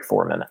to break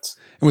 4 minutes.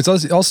 And what's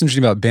also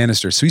interesting about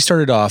Bannister, so he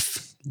started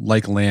off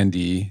like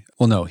Landy.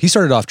 Well, no, he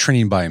started off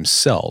training by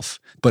himself.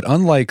 But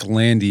unlike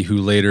Landy, who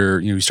later,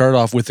 he started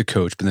off with the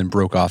coach, but then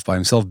broke off by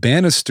himself,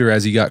 Bannister,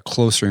 as he got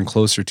closer and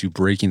closer to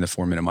breaking the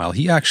 4-minute mile,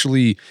 he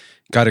actually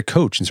got a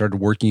coach and started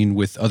working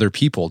with other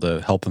people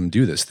to help him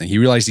do this thing. He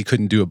realized he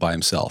couldn't do it by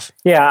himself.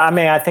 Yeah, I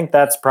mean, I think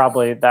that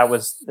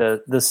was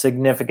the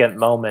significant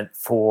moment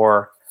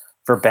for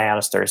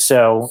Bannister.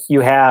 So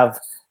you have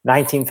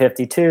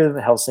 1952, the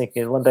Helsinki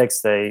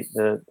Olympics,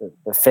 the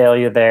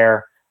failure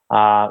there.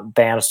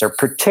 Bannister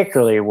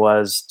particularly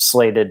was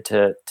slated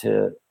to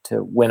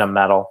win a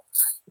medal,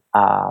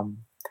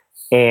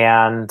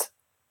 and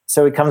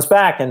so he comes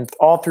back, and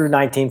all through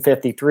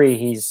 1953,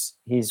 he's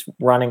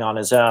running on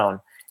his own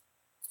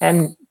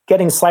and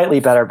getting slightly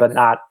better, but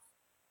not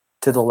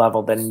to the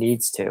level that he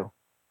needs to.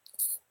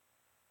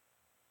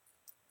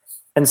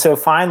 And so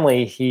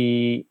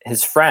finally,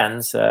 his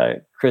friends,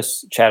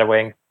 Chris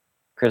Chataway and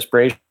Chris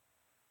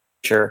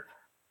Brasher,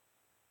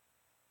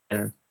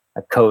 and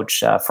a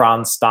coach,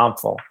 Franz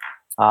Stamfel,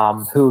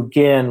 who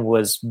again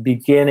was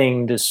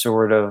beginning to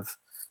sort of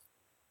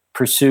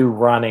pursue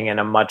running in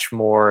a much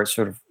more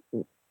sort of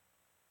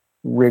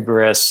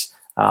rigorous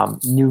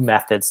new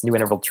methods, new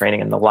interval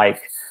training and the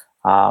like,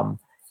 and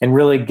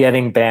really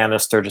getting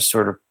Bannister to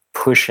sort of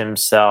push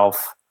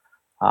himself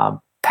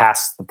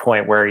past the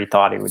point where he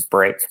thought he would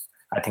break.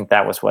 I think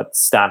that was what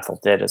Stamfel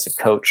did as a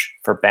coach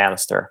for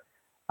Bannister.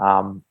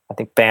 I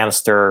think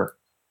Bannister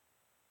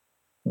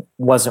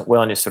wasn't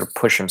willing to sort of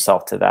push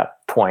himself to that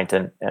point,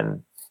 and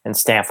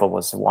Stamfel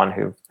was the one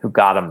who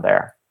got him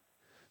there.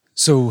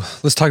 So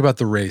let's talk about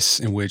the race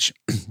in which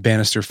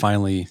Bannister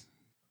finally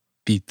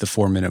beat the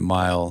 4-minute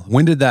mile.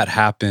 When did that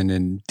happen?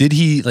 And did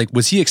he,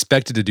 was he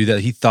expected to do that?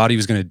 He thought he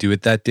was going to do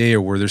it that day,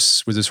 or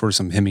was there sort of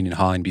some hemming and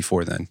hawing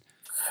before then?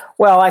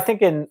 Well, I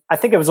think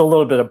it was a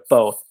little bit of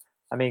both.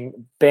 I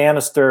mean,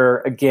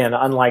 Bannister, again,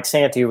 unlike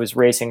Santee, who was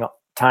racing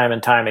time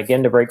and time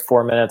again to break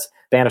 4 minutes,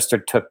 Bannister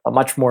took a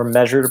much more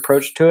measured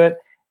approach to it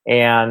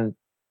and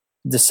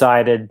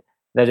decided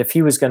that if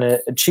he was going to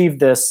achieve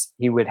this,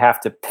 he would have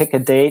to pick a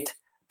date,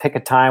 pick a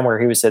time where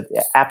he was at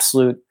the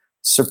absolute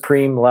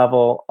supreme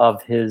level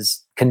of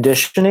his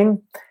conditioning,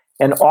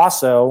 and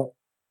also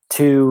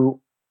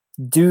to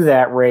do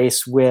that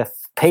race with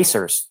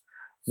pacers,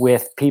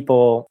 with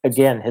people,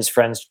 again, his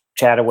friends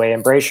Chataway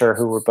and Brasher,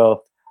 who were both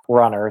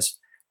runners,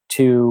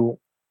 to,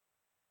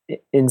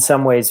 in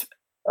some ways,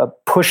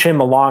 push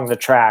him along the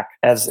track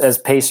as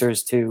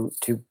pacers to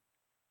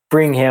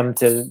bring him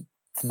to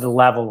the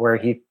level where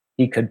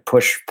he could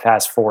push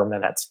past 4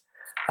 minutes.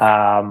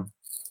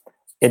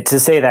 To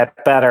say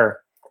that better,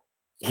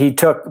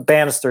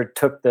 Bannister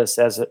took this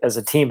as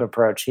a team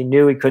approach. He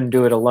knew he couldn't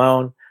do it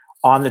alone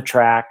on the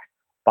track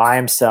by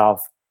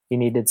himself. He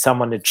needed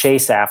someone to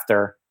chase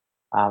after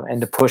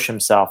and to push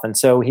himself. And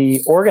so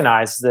he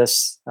organized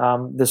this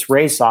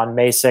race on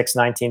May 6,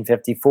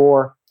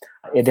 1954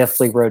 at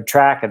Iffley Road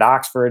Track at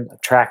Oxford, a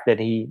track that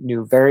he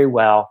knew very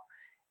well.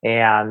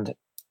 And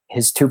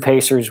his two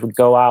pacers would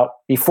go out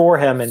before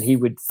him and he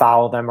would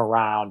follow them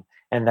around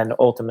and then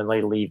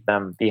ultimately leave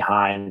them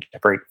behind to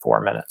break 4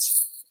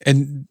 minutes.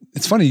 And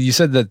it's funny, you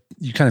said that,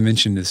 you kind of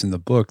mentioned this in the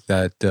book,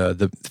 that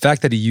the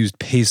fact that he used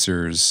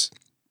pacers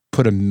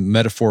put a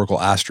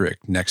metaphorical asterisk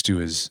next to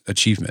his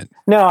achievement.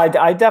 No,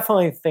 I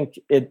definitely think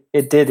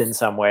it did in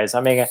some ways.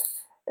 I mean,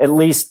 at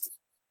least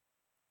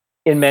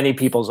in many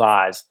people's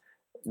eyes,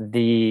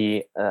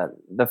 the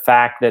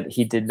fact that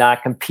he did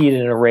not compete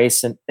in a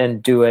race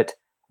and do it,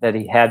 that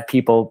he had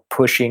people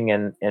pushing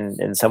and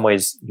in some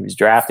ways he was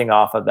drafting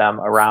off of them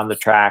around the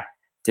track,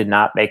 did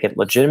not make it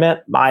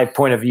legitimate. My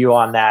point of view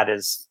on that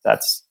is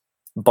that's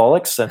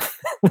bullocks. And,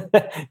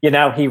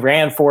 he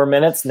ran 4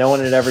 minutes. No one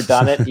had ever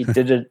done it. He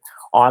did it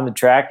on the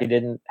track. He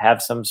didn't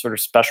have some sort of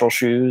special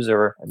shoes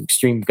or an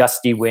extreme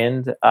gusty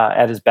wind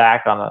at his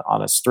back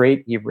on a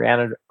straight. He ran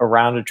it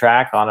around a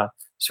track on a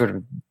sort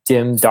of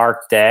dim,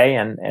 dark day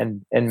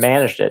and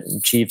managed it and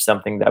achieved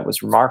something that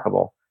was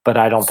remarkable. But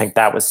I don't think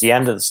that was the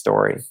end of the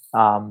story.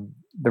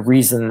 The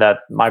reason that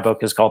my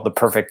book is called The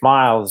Perfect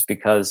Mile is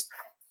because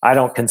I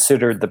don't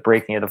consider the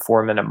breaking of the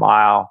 4 minute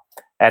mile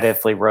at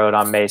Iffley Road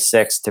on May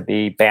 6th to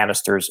be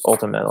Bannister's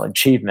ultimate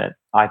achievement.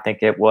 I think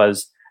it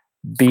was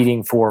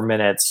beating 4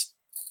 minutes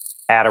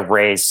at a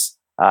race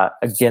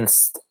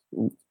against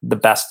the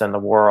best in the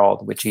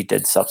world, which he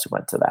did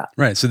subsequent to that.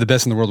 Right. So the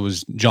best in the world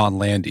was John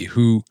Landy,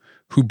 who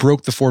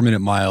broke the 4 minute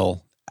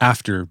mile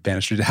after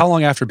Bannister. How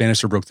long after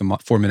Bannister broke the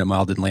 4 minute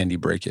mile did Landy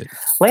break it?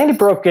 Landy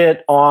broke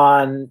it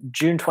on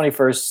June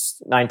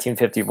 21st,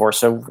 1954.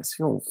 So,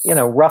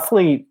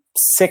 roughly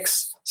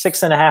six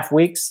and a half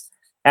weeks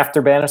after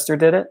Bannister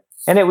did it.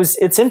 And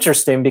it's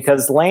interesting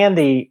because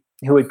Landy,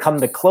 who had come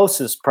the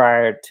closest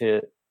prior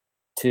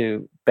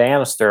to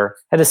Bannister,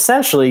 had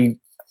essentially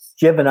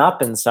given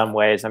up in some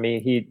ways. I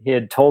mean, he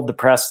had told the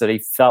press that he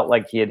felt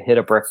like he had hit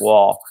a brick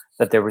wall,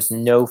 that there was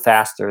no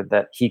faster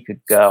that he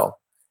could go.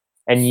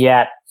 And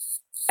yet,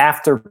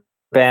 after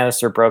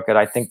Bannister broke it,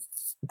 I think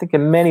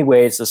in many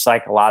ways the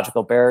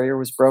psychological barrier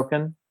was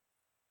broken.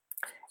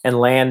 And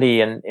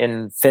Landy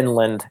in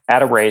Finland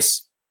at a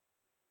race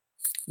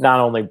not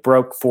only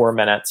broke 4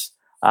 minutes,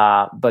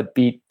 but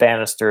beat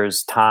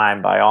Bannister's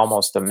time by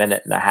almost a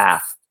minute and a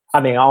half.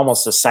 I mean,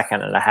 almost a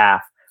second and a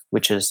half,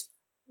 which is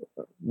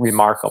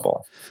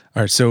remarkable.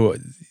 All right. So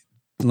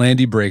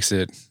Landy breaks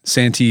it.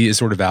 Santee is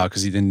sort of out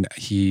because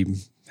he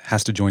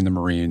has to join the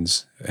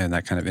Marines, and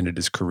that kind of ended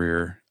his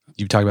career.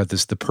 You talk about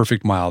this, the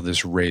perfect mile,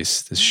 this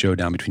race, this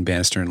showdown between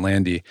Bannister and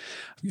Landy.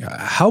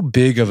 How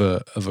big of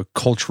a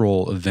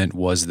cultural event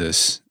was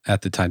this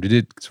at the time? Did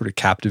it sort of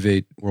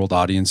captivate world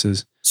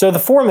audiences? So the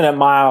 4-minute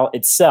mile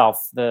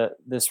itself,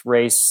 this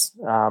race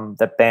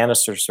that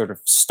Bannister sort of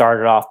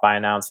started off by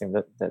announcing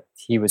that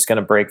he was going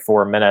to break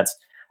 4 minutes,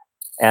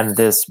 and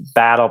this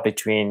battle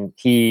between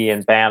he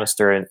and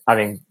Bannister,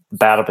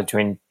 battle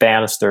between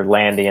Bannister,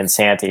 Landy, and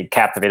Santee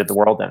captivated the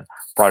world and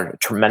brought a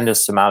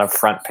tremendous amount of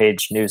front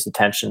page news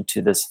attention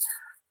to this,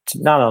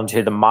 not only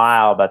to the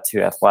mile, but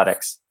to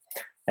athletics.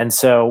 And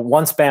so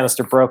once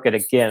Bannister broke it,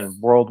 again,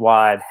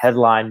 worldwide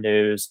headline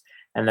news.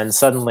 And then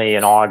suddenly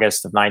in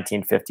August of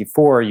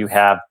 1954, you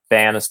have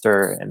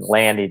Bannister and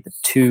Landy, the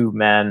two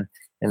men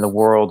in the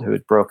world who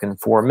had broken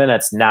 4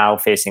 minutes, now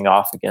facing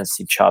off against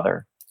each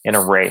other in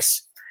a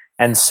race.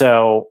 And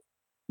so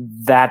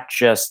that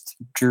just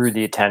drew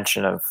the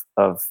attention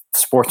of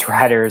sports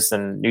writers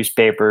and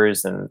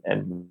newspapers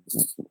and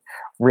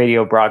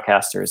radio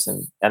broadcasters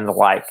and the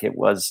like. It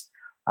was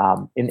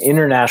an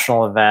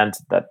international event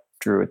that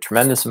drew a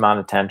tremendous amount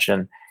of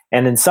attention.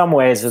 And in some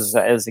ways, as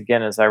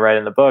I write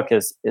in the book,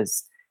 is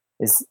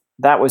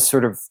that was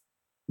sort of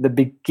the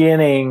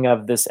beginning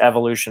of this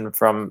evolution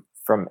from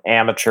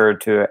amateur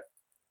to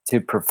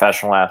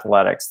professional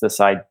athletics. This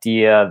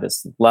idea,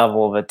 this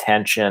level of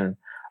attention,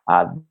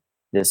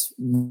 this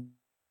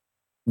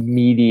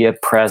media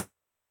presence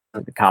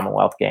at the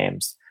Commonwealth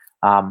Games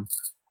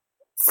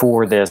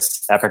for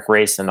this epic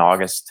race in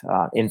August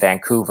in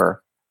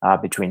Vancouver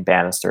between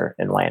Bannister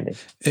and Landy.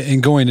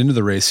 And going into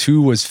the race,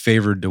 who was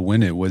favored to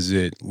win it? Was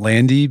it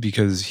Landy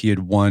because he had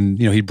won,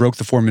 he broke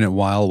the 4 minute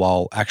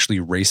while actually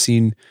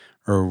racing,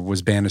 or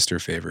was Bannister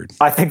favored?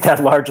 I think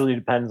that largely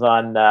depends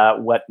on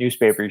what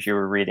newspapers you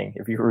were reading.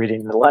 If you were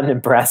reading the London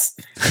press,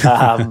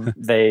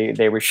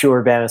 they were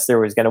sure Bannister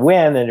was going to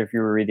win, and if you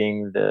were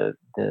reading the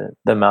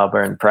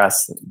Melbourne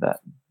press,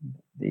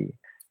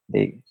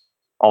 the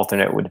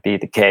alternate would be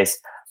the case.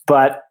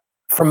 But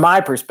from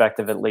my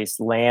perspective, at least,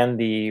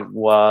 Landy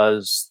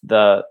was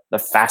the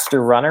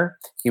faster runner.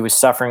 He was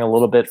suffering a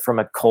little bit from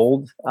a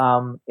cold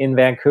in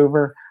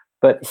Vancouver,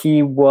 but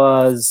he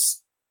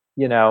was,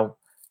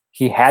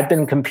 he had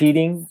been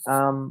competing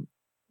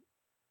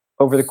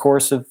over the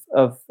course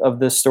of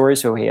this story,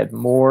 so he had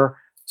more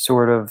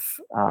sort of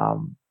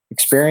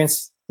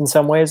experience in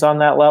some ways on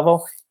that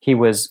level. He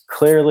was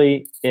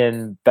clearly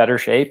in better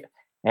shape,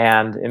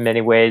 and in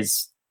many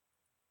ways,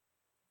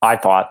 I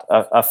thought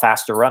a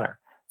faster runner.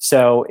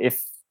 So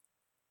if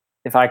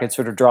I could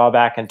sort of draw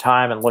back in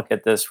time and look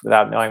at this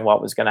without knowing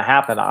what was going to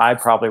happen, I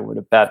probably would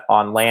have bet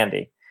on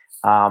Landy.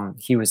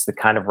 He was the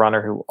kind of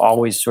runner who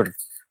always sort of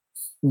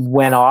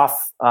went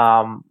off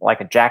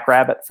like a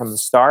jackrabbit from the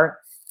start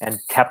and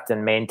kept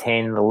and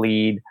maintained the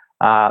lead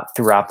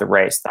throughout the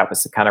race. That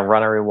was the kind of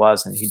runner he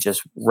was, and he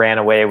just ran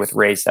away with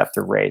race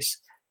after race.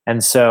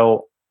 And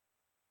so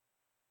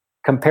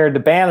compared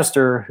to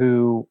Bannister,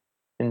 who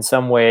in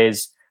some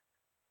ways,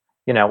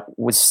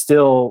 was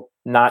still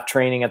not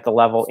training at the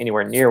level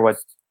anywhere near what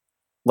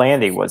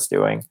Landy was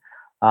doing,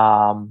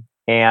 and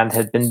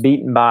had been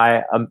beaten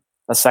by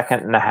a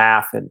second and a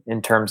half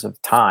in terms of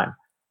time.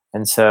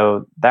 And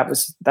so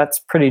that's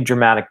pretty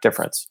dramatic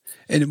difference.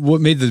 And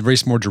what made the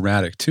race more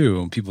dramatic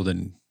too, people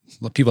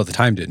at the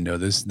time didn't know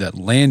this, that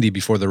Landy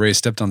before the race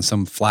stepped on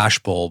some flash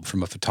bulb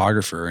from a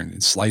photographer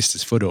and sliced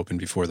his foot open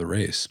before the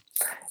race.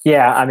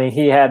 Yeah,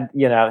 he had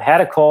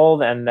a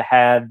cold and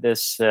had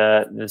this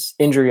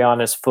injury on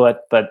his foot,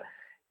 but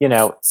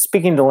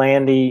speaking to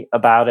Landy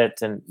about it,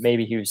 and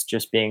maybe he was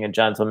just being a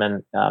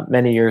gentleman.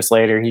 Many years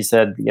later, he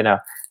said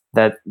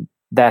that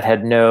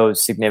had no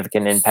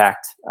significant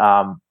impact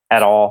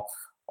at all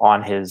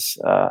on his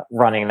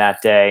running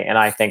that day, and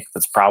I think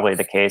that's probably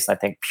the case. I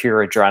think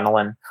pure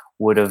adrenaline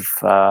would have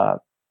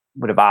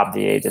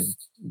obviated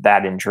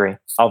that injury,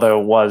 although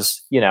it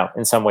was,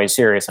 in some ways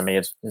serious.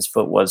 His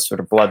foot was sort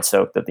of blood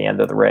soaked at the end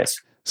of the race.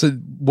 So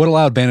what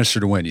allowed Bannister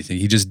to win? Do you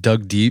think he just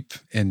dug deep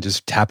and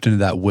just tapped into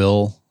that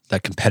will,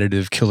 that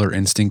competitive killer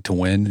instinct to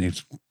win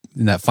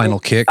in that final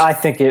kick? I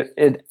think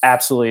it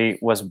absolutely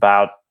was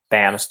about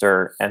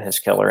Bannister and his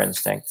killer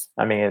instinct.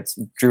 It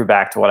drew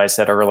back to what I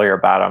said earlier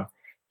about him.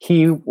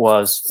 He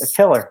was a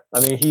killer.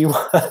 He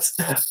was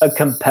a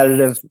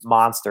competitive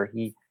monster.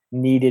 He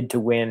needed to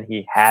win.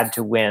 He had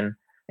to win.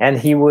 And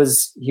he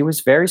was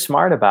very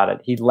smart about it.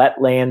 He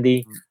let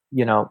Landy,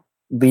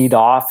 lead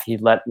off. He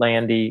let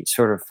Landy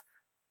sort of,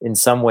 in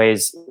some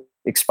ways,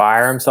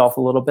 expire himself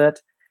a little bit.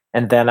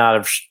 And then out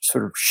of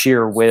sort of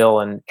sheer will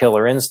and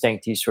killer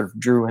instinct, he sort of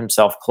drew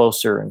himself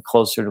closer and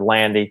closer to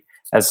Landy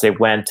as they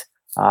went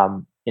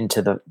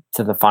into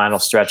the final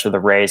stretch of the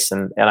race.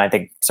 And I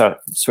think so,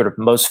 sort of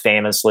most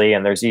famously,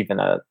 and there's even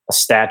a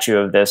statue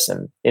of this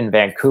in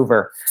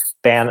Vancouver,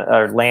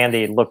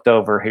 Landy looked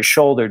over his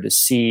shoulder to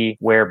see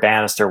where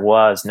Bannister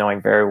was,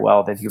 knowing very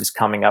well that he was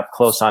coming up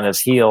close on his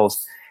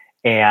heels.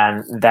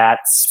 And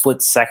that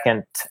split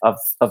second of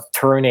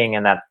turning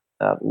and that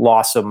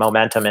loss of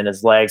momentum in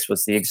his legs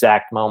was the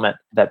exact moment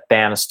that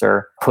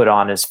Bannister put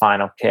on his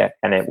final kick.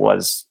 And it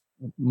was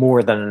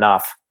more than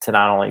enough to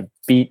not only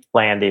beat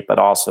Landy, but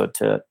also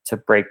to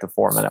break the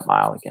 4-minute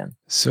mile again.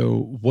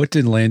 So what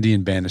did Landy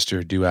and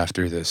Bannister do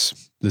after this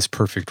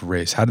perfect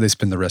race? How did they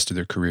spend the rest of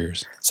their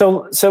careers?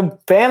 So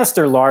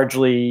Bannister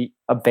largely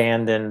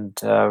abandoned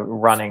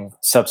running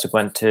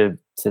subsequent to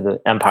the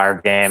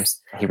Empire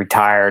Games. He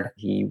retired.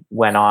 He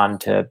went on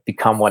to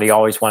become what he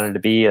always wanted to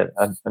be, a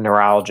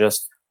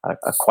neurologist, a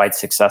quite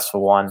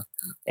successful one,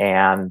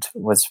 and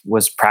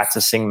was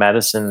practicing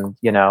medicine,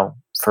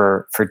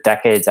 for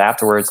decades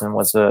afterwards, and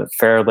was a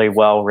fairly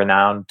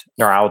well-renowned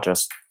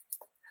neurologist.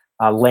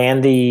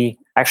 Landy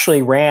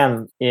actually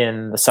ran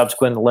in the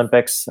subsequent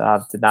Olympics,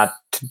 did not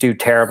do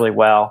terribly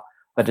well,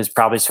 but his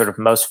probably sort of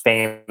most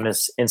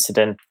famous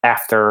incident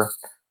after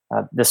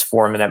this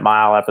 4-minute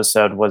mile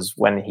episode was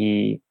when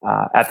he,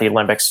 at the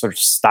Olympics, sort of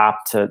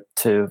stopped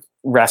to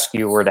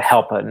rescue or to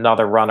help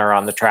another runner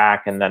on the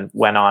track, and then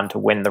went on to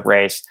win the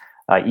race,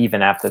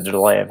 even after the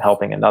delay of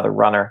helping another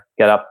runner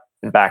get up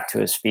and back to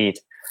his feet.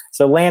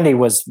 So Landy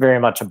was very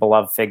much a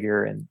beloved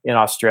figure in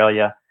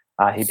Australia.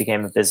 He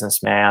became a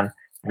businessman.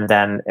 And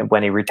then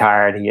when he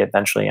retired, he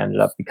eventually ended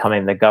up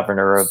becoming the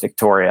governor of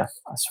Victoria,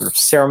 a sort of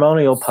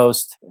ceremonial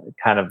post,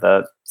 kind of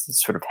the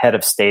sort of head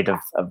of state of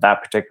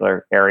that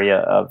particular area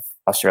of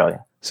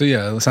Australia. So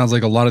yeah, it sounds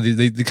like a lot of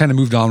they kind of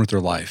moved on with their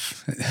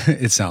life.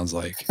 It sounds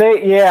like.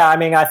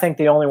 I think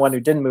the only one who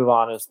didn't move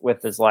on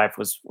with his life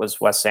was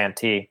Wes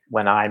Santee.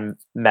 When I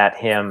met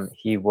him,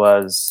 he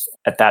was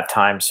at that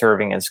time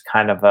serving as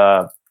kind of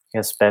I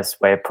guess the best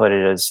way to put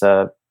it is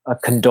a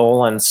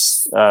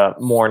condolence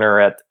mourner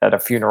at a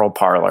funeral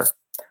parlor,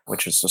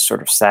 which is a sort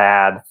of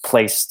sad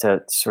place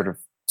to sort of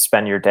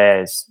spend your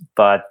days.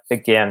 But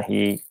again,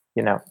 he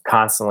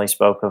constantly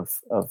spoke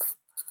of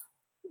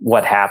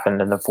what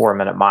happened in the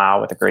 4-minute mile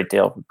with a great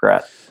deal of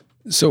regret.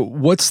 So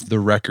what's the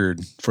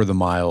record for the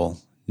mile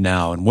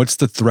now, and what's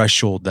the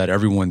threshold that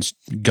everyone's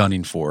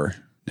gunning for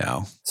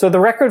now? So the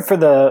record for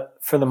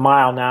the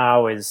mile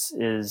now is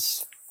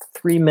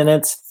 3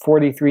 minutes,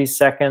 43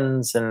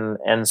 seconds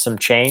and some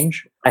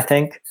change, I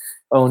think,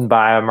 owned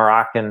by a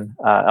Moroccan,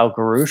 El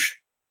Garouche.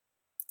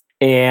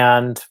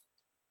 And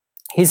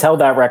he's held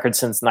that record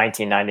since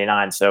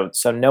 1999.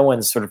 So no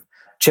one's sort of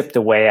chipped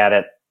away at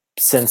it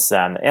since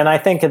then. And I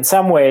think in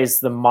some ways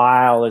the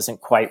mile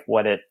isn't quite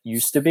what it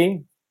used to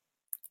be.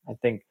 I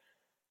think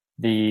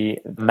the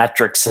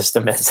metric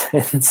system is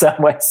in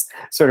some ways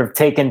sort of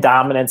taken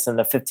dominance in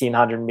the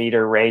 1,500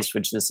 meter race,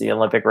 which is the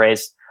Olympic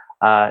race.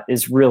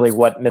 Is really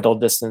what middle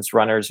distance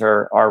runners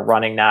are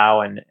running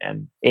now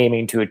and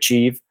aiming to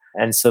achieve.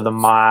 And so the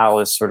mile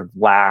is sort of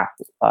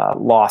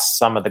lost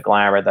some of the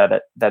glamour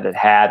that it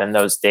had in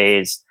those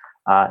days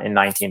in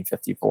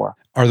 1954.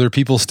 Are there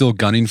people still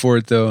gunning for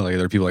it though? Like, are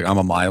there people like, I'm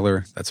a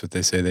miler? That's what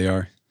they say they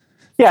are.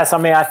 Yes, I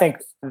mean, I think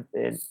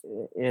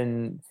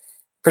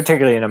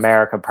particularly in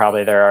America,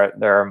 probably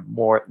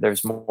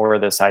there's more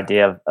of this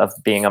idea of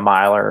being a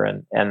miler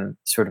and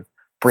sort of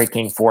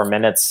breaking 4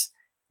 minutes,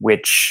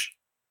 which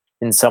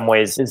in some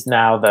ways is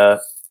now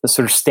the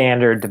sort of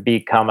standard to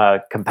become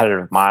a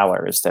competitive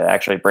miler, is to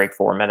actually break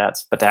 4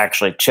 minutes, but to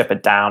actually chip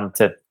it down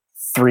to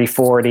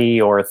 3:40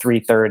 or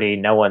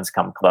 3:30, no one's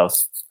come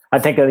close. I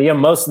think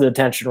most of the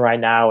attention right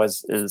now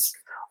is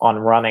on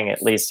running,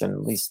 at least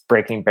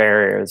breaking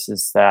barriers,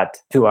 is that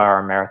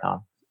 2-hour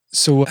marathon.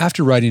 So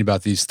after writing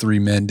about these three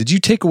men, did you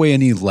take away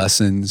any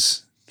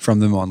lessons from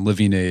them on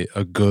living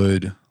a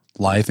good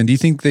life? And do you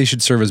think they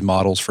should serve as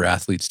models for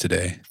athletes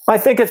today? I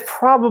think it's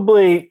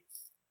probably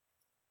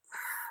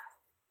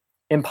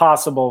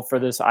impossible for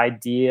this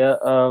idea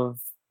of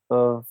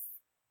the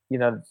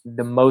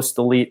most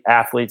elite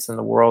athletes in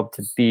the world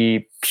to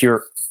be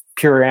pure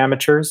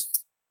amateurs.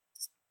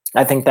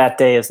 I think that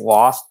day is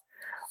lost.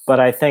 But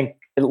I think,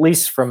 at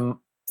least from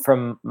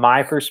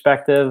my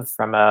perspective,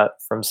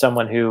 from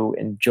someone who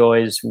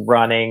enjoys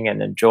running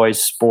and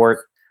enjoys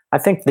sport, I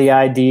think the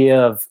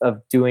idea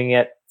of doing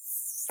it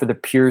for the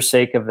pure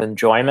sake of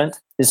enjoyment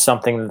is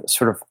something that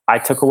sort of I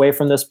took away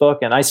from this book.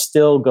 And I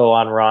still go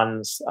on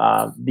runs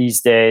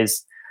these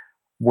days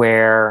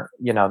where,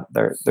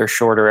 they're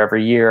shorter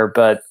every year,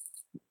 but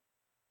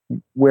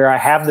where I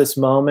have this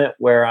moment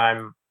where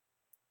I'm,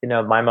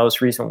 my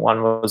most recent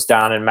one was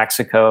down in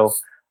Mexico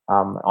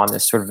on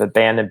this sort of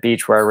abandoned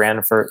beach where I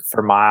ran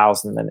for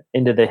miles and then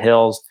into the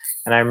hills.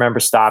 And I remember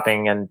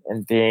stopping and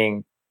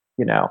being,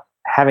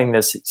 having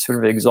this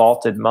sort of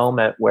exalted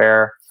moment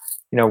where,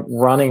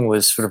 running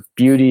was sort of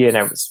beauty and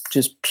it was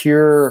just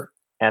pure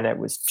and it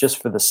was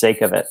just for the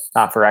sake of it,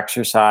 not for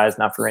exercise,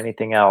 not for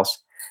anything else.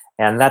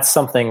 And that's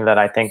something that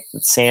I think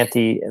that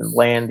Santee and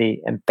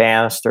Landy and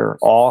Bannister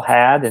all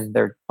had in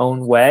their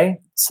own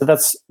way. So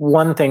that's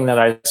one thing that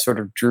I sort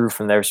of drew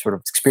from their sort of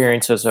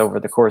experiences over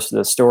the course of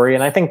the story.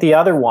 And I think the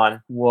other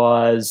one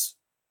was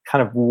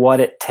kind of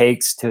what it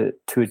takes to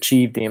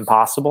achieve the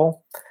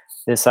impossible.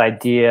 This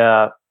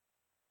idea,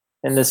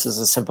 and this is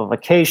a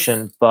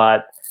simplification,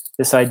 but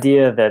this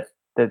idea that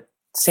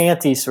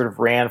Santee sort of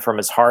ran from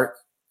his heart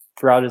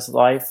throughout his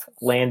life.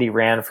 Landy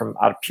ran from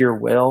out of pure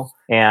will,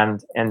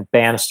 and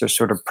Bannister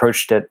sort of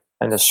approached it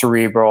in the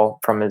cerebral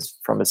from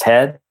his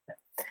head.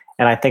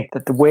 And I think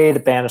that the way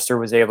that Bannister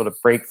was able to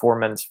break 4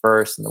 minutes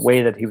first, and the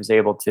way that he was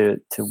able to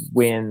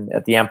win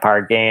at the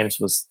Empire Games,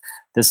 was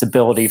this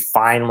ability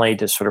finally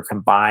to sort of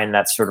combine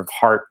that sort of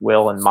heart,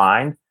 will, and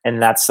mind.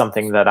 And that's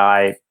something that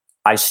I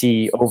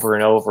see over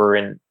and over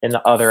in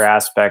other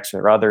aspects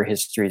or other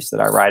histories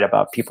that I write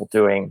about people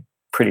doing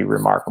pretty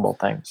remarkable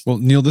things. Well,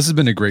 Neal, this has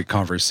been a great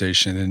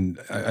conversation, and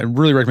I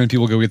really recommend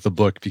people go get the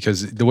book,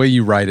 because the way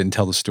you write it and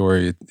tell the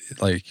story,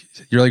 like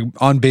you're like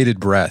on bated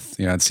breath,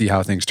 and see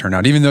how things turn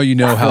out, even though you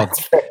know how.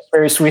 That's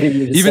very sweet of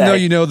you to even say. though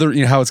you know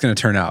how it's going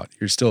to turn out,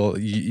 you're still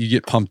you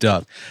get pumped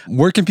up.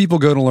 Where can people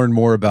go to learn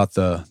more about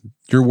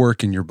your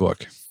work and your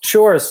book?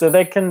 Sure. So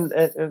they can.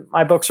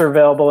 My books are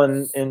available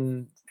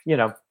in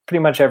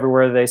pretty much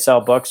everywhere they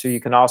sell books. So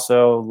you can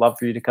also love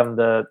for you to come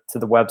to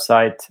the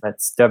website.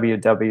 It's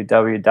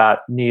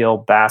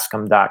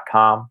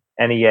www.nealbascomb.com,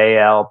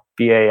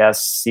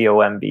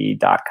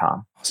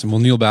 NEALBASCOMB.com. Awesome. Well,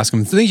 Neal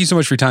Bascomb, thank you so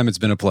much for your time. It's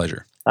been a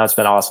pleasure. That's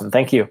been awesome.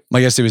 Thank you. My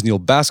guest today was Neal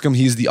Bascomb.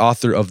 He's the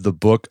author of the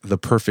book, The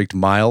Perfect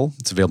Mile.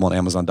 It's available on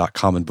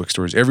Amazon.com and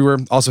bookstores everywhere.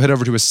 Also, head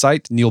over to his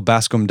site,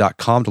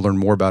 nealbascomb.com, to learn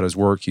more about his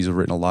work. He's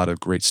written a lot of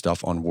great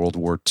stuff on World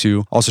War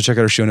II. Also, check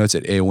out our show notes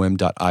at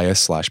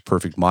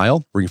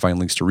aom.is/perfectmile, where you can find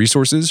links to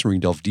resources where you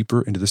can delve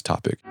deeper into this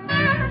topic.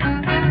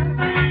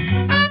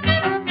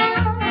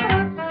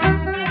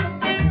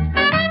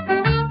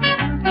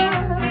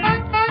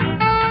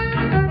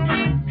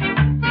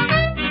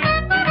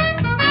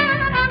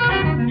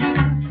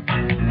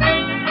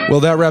 Well,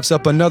 that wraps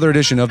up another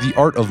edition of the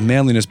Art of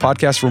Manliness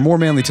podcast. For more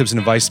manly tips and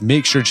advice,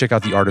 make sure to check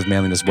out the Art of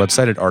Manliness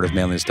website at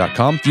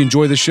artofmanliness.com. If you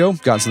enjoy this show,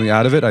 gotten something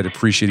out of it, I'd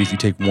appreciate it if you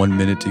take 1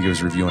 minute to give us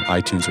a review on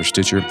iTunes or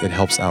Stitcher. It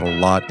helps out a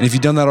lot. And if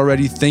you've done that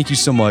already, thank you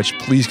so much.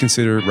 Please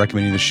consider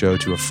recommending the show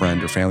to a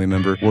friend or family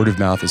member. Word of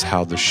mouth is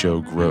how the show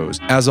grows.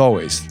 As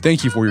always,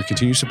 thank you for your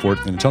continued support.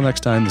 And until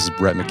next time, this is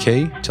Brett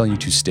McKay telling you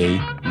to stay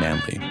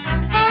manly.